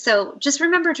 So just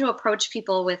remember to approach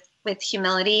people with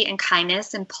humility and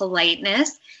kindness and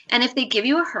politeness. And if they give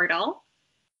you a hurdle,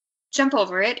 jump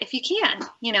over it if you can,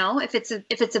 you know, if it's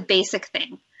a basic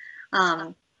thing.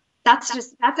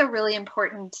 That's a really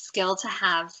important skill to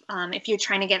have if you're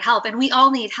trying to get help. And we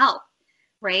all need help,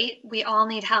 right? We all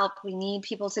need help. We need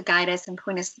people to guide us and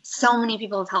point us. So many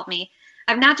people have helped me.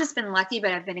 I've not just been lucky,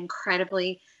 but I've been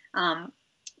incredibly,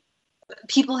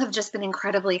 people have just been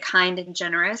incredibly kind and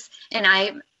generous. And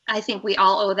I think we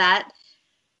all owe that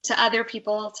to other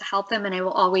people to help them, and I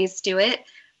will always do it.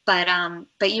 But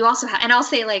you also have, and I'll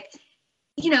say, like,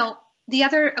 you know,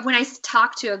 when I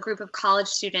talk to a group of college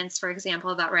students, for example,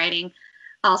 about writing,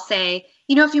 I'll say,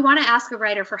 you know, if you want to ask a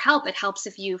writer for help, it helps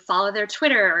if you follow their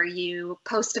Twitter or you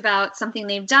post about something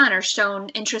they've done or shown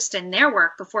interest in their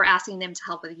work before asking them to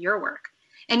help with your work.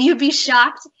 And you'd be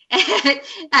shocked at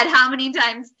how many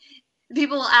times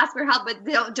people will ask for help,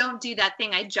 but don't do that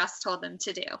thing I just told them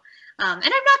to do. And I'm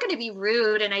not going to be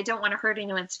rude, and I don't want to hurt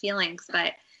anyone's feelings,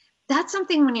 but that's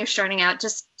something when you're starting out,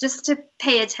 just to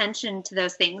pay attention to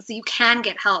those things. You can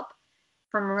get help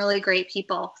from really great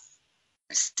people.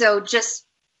 So just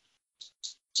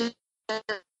to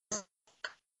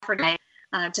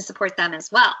support them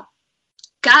as well.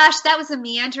 Gosh, that was a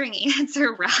meandering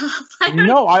answer, Ralph.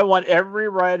 No, I want every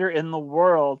writer in the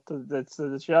world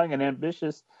that's young and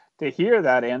ambitious to hear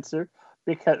that answer,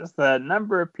 because the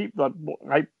number of people,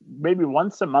 maybe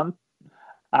once a month,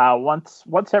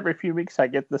 once every few weeks, I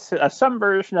get some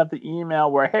version of the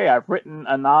email where, hey, I've written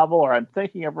a novel, or I'm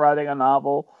thinking of writing a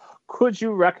novel. Could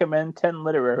you recommend 10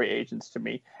 literary agents to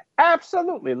me?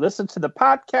 Absolutely. Listen to the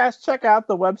podcast, check out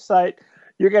the website.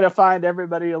 you're going to find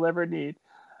everybody you'll ever need.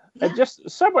 Yeah. And just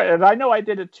somewhere, and I know I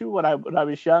did it too when I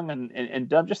was young and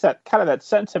dumb, just that kind of that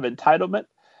sense of entitlement.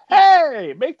 Yeah.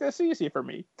 Hey, make this easy for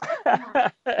me. Yeah.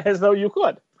 As though you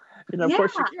could. Of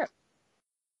course you Yeah. can't.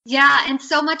 Yeah, and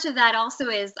so much of that also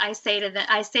is I say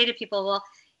to people, well,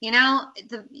 you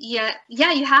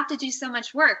have to do so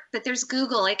much work, but there's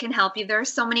Google, it can help you. There are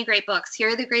so many great books. Here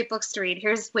are the great books to read.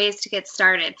 Here's ways to get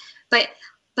started. But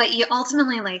you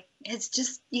ultimately, like, it's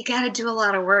just, you got to do a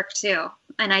lot of work too.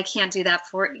 And I can't do that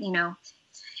for, and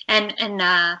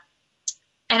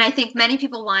I think many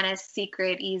people want a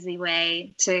secret, easy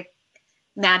way to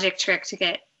magic trick to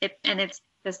get it. And it's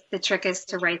just, the trick is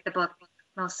to write the book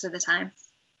most of the time.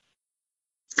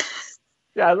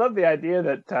 Yeah, I love the idea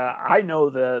that I know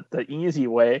the easy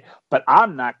way, but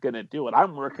I'm not going to do it.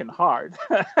 I'm working hard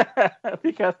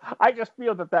because I just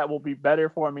feel that will be better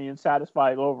for me and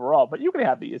satisfying overall. But you can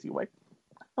have the easy way.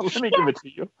 Let me give it to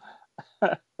you.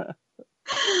 And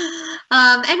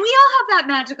we all have that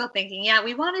magical thinking. Yeah,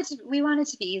 we want it to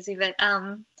be easy, but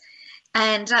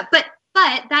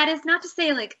that is not to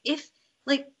say, like, if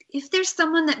there's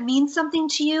someone that means something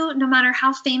to you, no matter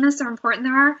how famous or important they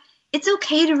are, it's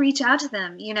okay to reach out to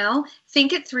them,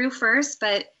 think it through first,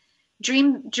 but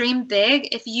dream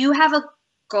big. If you have a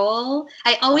goal,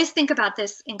 I always think about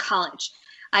this in college.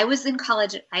 I was in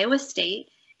college at Iowa State,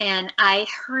 and I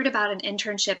heard about an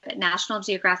internship at National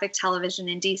Geographic Television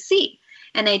in DC.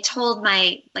 And I told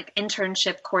my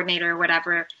internship coordinator or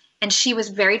whatever, and she was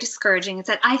very discouraging and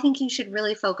said, I think you should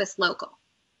really focus local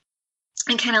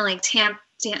and kind of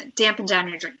dampen down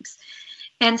your dreams.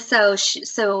 And so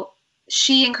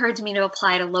she encouraged me to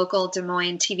apply to local Des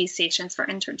Moines TV stations for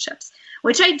internships,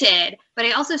 which I did, but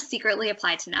I also secretly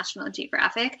applied to National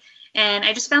Geographic, and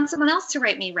I just found someone else to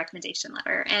write me a recommendation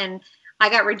letter. And I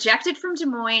got rejected from Des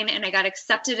Moines, and I got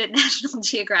accepted at National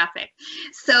Geographic.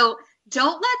 So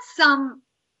don't let some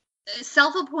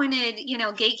self-appointed,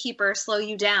 gatekeeper slow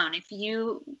you down. If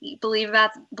you believe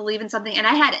in something, and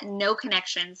I had no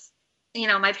connections.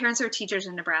 My parents were teachers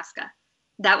in Nebraska.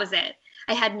 That was it.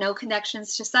 I had no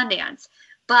connections to Sundance,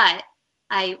 but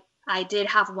I did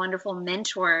have wonderful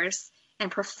mentors and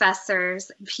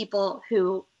professors and people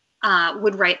who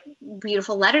would write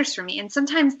beautiful letters for me. And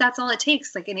sometimes that's all it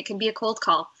takes. And it can be a cold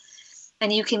call,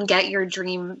 and you can get your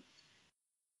dream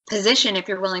position if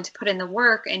you're willing to put in the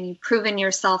work and you've proven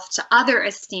yourself to other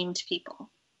esteemed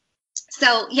people.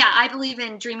 So yeah, I believe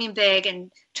in dreaming big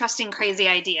and trusting crazy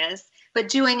ideas, but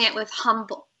doing it with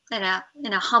in a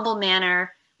humble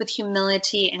manner, with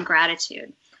humility and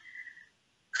gratitude.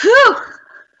 Whew!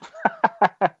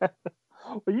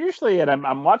 Well, usually, and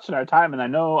I'm watching our time, and I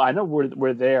know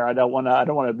we're there. I don't want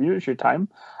to abuse your time.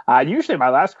 Usually, my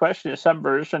last question is some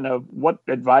version of what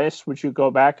advice would you go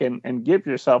back and give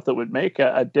yourself that would make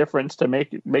a difference to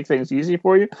make things easy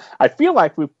for you. I feel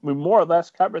like we more or less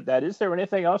covered that. Is there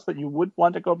anything else that you would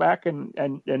want to go back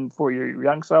and for your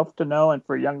young self to know, and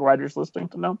for young writers listening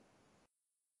to know?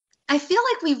 I feel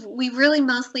like we really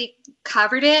mostly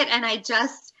covered it, and I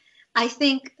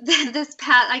think that this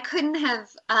path I couldn't have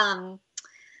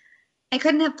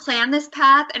planned this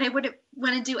path, and I wouldn't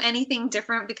want to do anything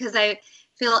different, because I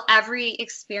feel every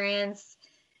experience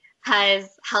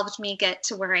has helped me get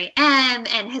to where I am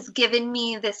and has given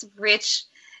me this rich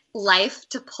life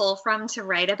to pull from, to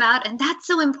write about. And that's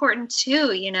so important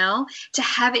too, to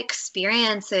have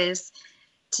experiences,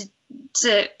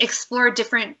 to explore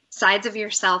different sides of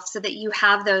yourself so that you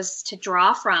have those to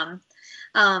draw from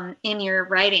in your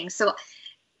writing. So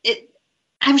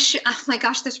I'm sure, oh my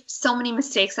gosh, there's so many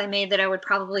mistakes I made that I would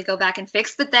probably go back and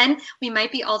fix, but then we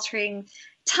might be altering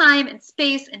time and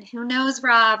space, and who knows,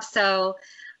 Rob. So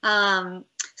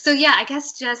yeah, I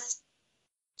guess just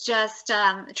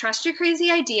trust your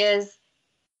crazy ideas,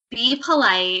 be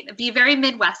polite, be very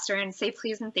Midwestern, say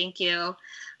please and thank you,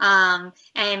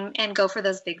 and go for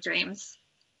those big dreams.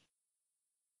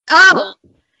 Oh,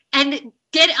 and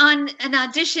get on an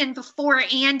audition before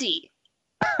Andy.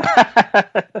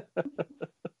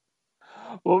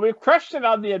 Well, we've crushed it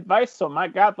on the advice, so my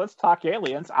God, let's talk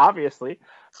aliens, obviously.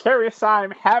 Carrie,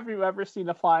 Seim, have you ever seen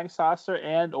a flying saucer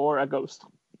and or a ghost?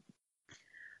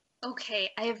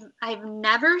 Okay, I've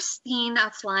never seen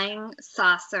a flying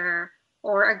saucer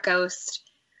or a ghost,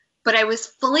 but I was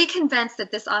fully convinced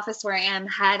that this office where I am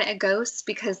had a ghost,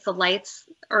 because the lights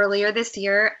earlier this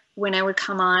year, when I would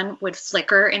come on, would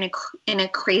flicker in a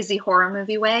crazy horror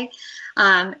movie way,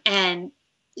 and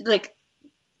like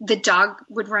the dog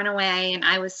would run away, and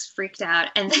I was freaked out.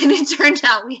 And then it turned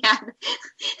out we had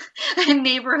a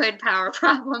neighborhood power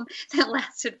problem that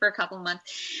lasted for a couple months.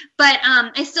 But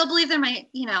I still believe there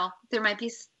might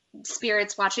be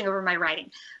spirits watching over my writing.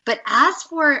 But as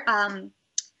for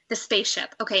the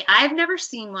spaceship. Okay, I've never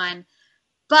seen one,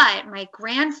 but my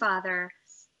grandfather,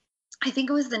 I think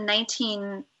it was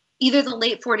either the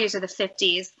late 40s or the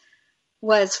 50s,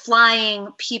 was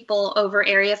flying people over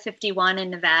Area 51 in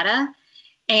Nevada,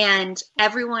 and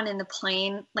everyone in the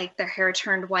plane, like their hair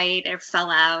turned white or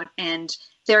fell out, and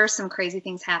there are some crazy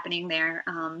things happening there.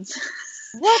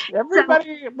 What?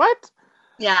 Everybody? What?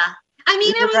 Yeah. I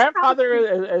mean, Your it was grandfather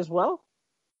probably, as well?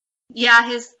 yeah,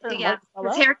 his hair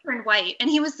turned white, and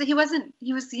he was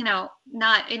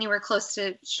not anywhere close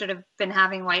to should have been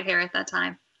having white hair at that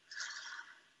time.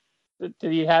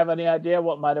 Did you have any idea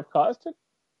what might have caused it?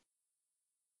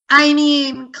 I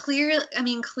mean,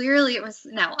 clearly it was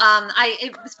no.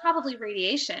 It was probably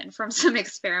radiation from some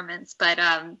experiments, but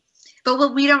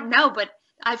well, we don't know. But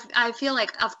I feel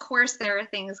like, of course, there are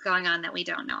things going on that we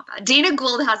don't know about. Dana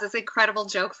Gould has this incredible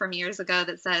joke from years ago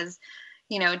that says,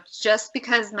 just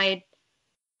because my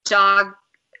dog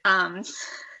doesn't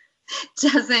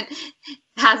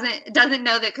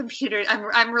know that computers.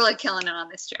 I'm really killing it on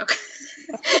this joke.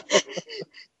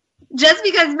 Just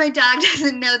because my dog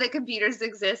doesn't know that computers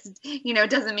exist,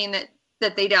 doesn't mean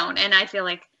that they don't. And I feel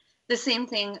like the same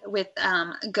thing with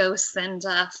ghosts and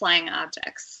flying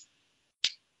objects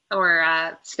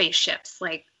or spaceships.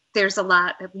 Like, there's a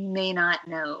lot that we may not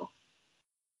know.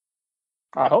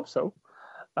 I hope so.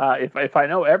 If I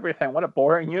know everything, what a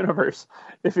boring universe.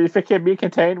 If it can be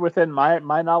contained within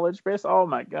my knowledge base, oh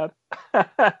my god.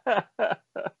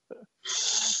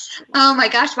 Oh my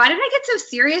gosh, why did I get so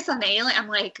serious on the alien? I'm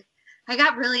like, I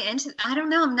got really into, I don't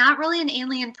know, I'm not really an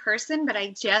alien person, but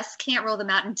I just can't rule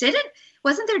them out. And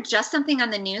wasn't there just something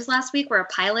on the news last week where a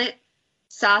pilot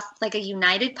saw, like a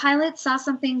United pilot saw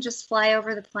something just fly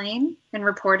over the plane and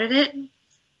reported it?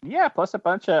 Yeah, plus a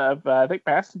bunch of, I think,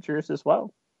 passengers as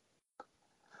well.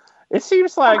 It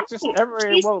seems like this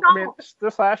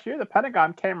last year, the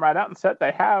Pentagon came right out and said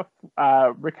they have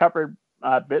recovered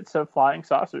bits of flying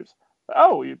saucers.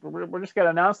 Oh, we're just going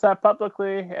to announce that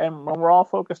publicly, and when we're all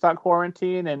focused on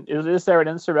quarantine, and is there an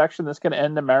insurrection that's going to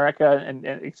end America, and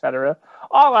et cetera?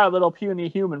 All our little puny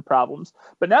human problems.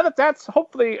 But now that that's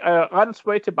hopefully on its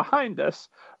way to behind us,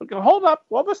 hold up,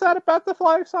 what was that about the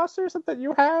flying saucers that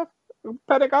you have,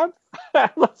 Pentagon?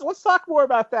 let's talk more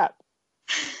about that.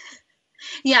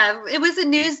 Yeah, it was a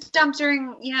news dump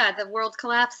during the world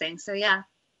collapsing. So yeah,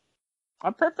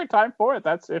 a perfect time for it.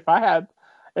 That's if I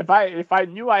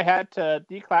knew I had to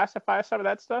declassify some of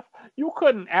that stuff, you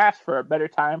couldn't ask for a better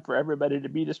time for everybody to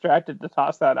be distracted to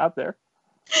toss that out there.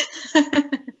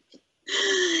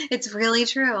 It's really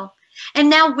true. And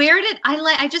now,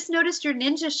 I just noticed your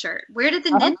ninja shirt. Where did the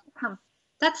ninja come?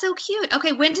 That's so cute.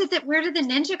 Okay, where did the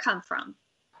ninja come from?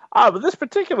 But this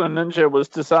particular ninja was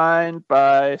designed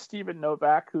by Stephen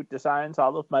Novak, who designs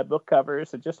all of my book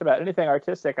covers and just about anything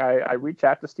artistic. I reach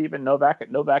out to Stephen Novak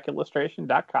at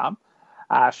novakillustration.com.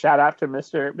 Shout out to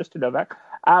Mr. Novak.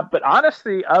 But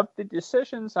honestly, of the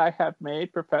decisions I have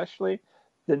made professionally,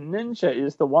 the ninja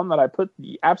is the one that I put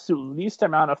the absolute least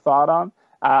amount of thought on.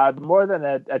 More than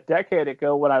a decade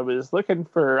ago, when I wanted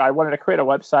to create a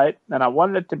website, and I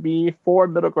wanted it to be for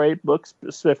middle grade books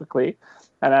specifically.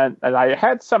 And I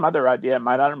had some other idea.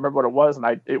 I don't remember what it was,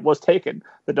 and it was taken.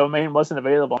 The domain wasn't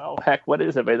available. Oh, heck, what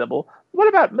is available? What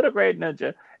about middle grade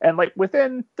ninja? And like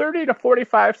within 30 to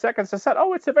 45 seconds, I said,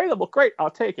 oh, it's available. Great,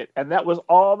 I'll take it. And that was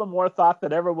all the more thought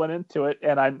that ever went into it.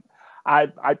 And I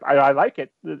like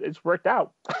it. It's worked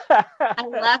out. I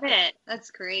love it.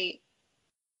 That's great.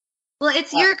 Well,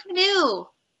 it's your canoe.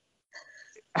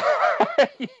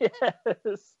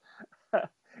 Yes.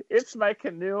 It's my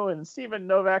canoe, and Stephen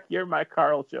Novak, you're my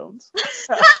Carl Jones.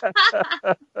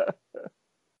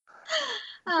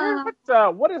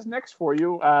 What is next for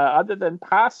you, other than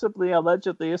possibly,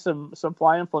 allegedly, some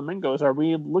flying flamingos? Are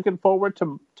we looking forward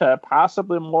to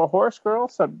possibly more Horse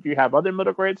Girls? Do you have other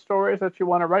middle grade stories that you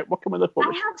want to write? What can we look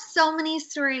forward to? I have so many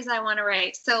stories I want to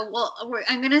write. So,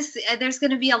 there's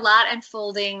going to be a lot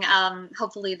unfolding,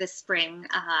 hopefully this spring,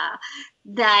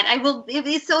 that I will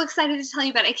be so excited to tell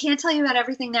you about. I can't tell you about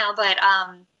everything now, but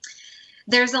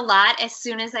there's a lot. As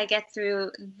soon as I get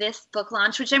through this book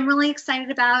launch, which I'm really excited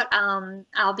about,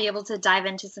 I'll be able to dive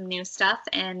into some new stuff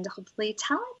and hopefully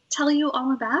tell you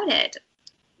all about it.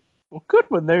 Well, good.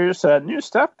 When there's new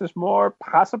stuff, there's more,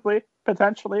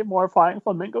 potentially more flying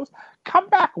flamingos. Come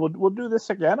back. We'll do this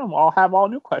again, and I'll have all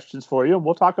new questions for you, and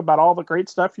we'll talk about all the great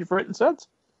stuff you've written since.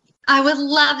 I would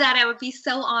love that. I would be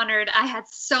so honored. I had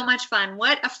so much fun.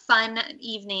 What a fun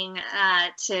evening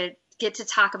to get to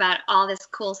talk about all this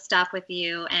cool stuff with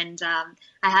you, and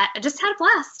I just had a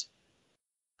blast.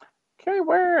 Okay,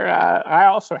 I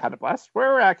also had a blast.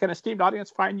 Where can esteemed audience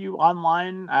find you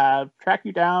online, track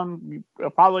you down,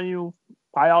 follow you,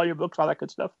 buy all your books, all that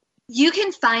good stuff? You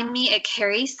can find me at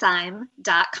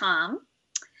carrieseim.com.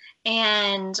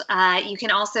 And you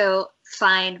can also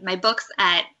find my books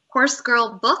at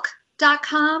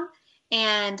horsegirlbook.com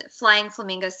and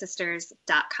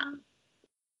flyingflamingosisters.com.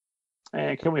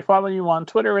 And can we follow you on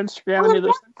Twitter, Instagram, Oh, any of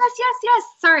those things? yes.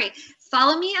 Sorry.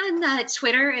 Follow me on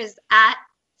Twitter is at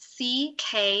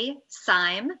CK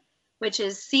which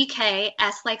is CK,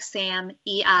 S like Sam,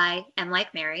 EI, M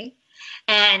like Mary.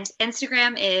 And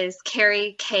Instagram is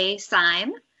Carrie K.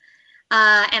 Seim.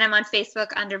 And I'm on Facebook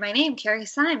under my name, Carrie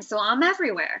Seim. So I'm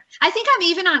everywhere. I think I'm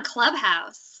even on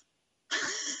Clubhouse.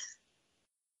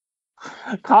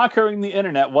 Conquering the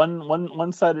internet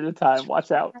one side at a time. Watch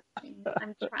out.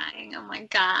 I'm trying. Oh my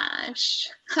gosh.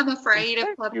 I'm afraid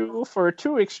of Clubhouse. Thank you for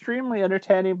 2 extremely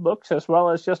entertaining books as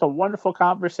well as just a wonderful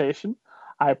conversation.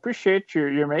 I appreciate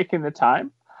you're making the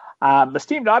time.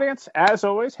 Esteemed audience, as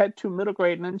always, head to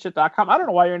middlegradeninja.com. I don't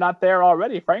know why you're not there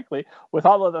already, frankly, with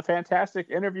all of the fantastic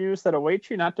interviews that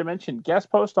await you, not to mention guest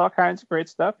posts, all kinds of great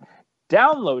stuff.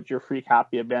 Download your free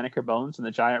copy of Banneker Bones and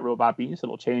the Giant Robot Bees.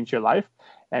 It'll change your life.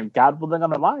 And God willing,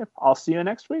 I'm alive. I'll see you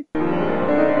next week.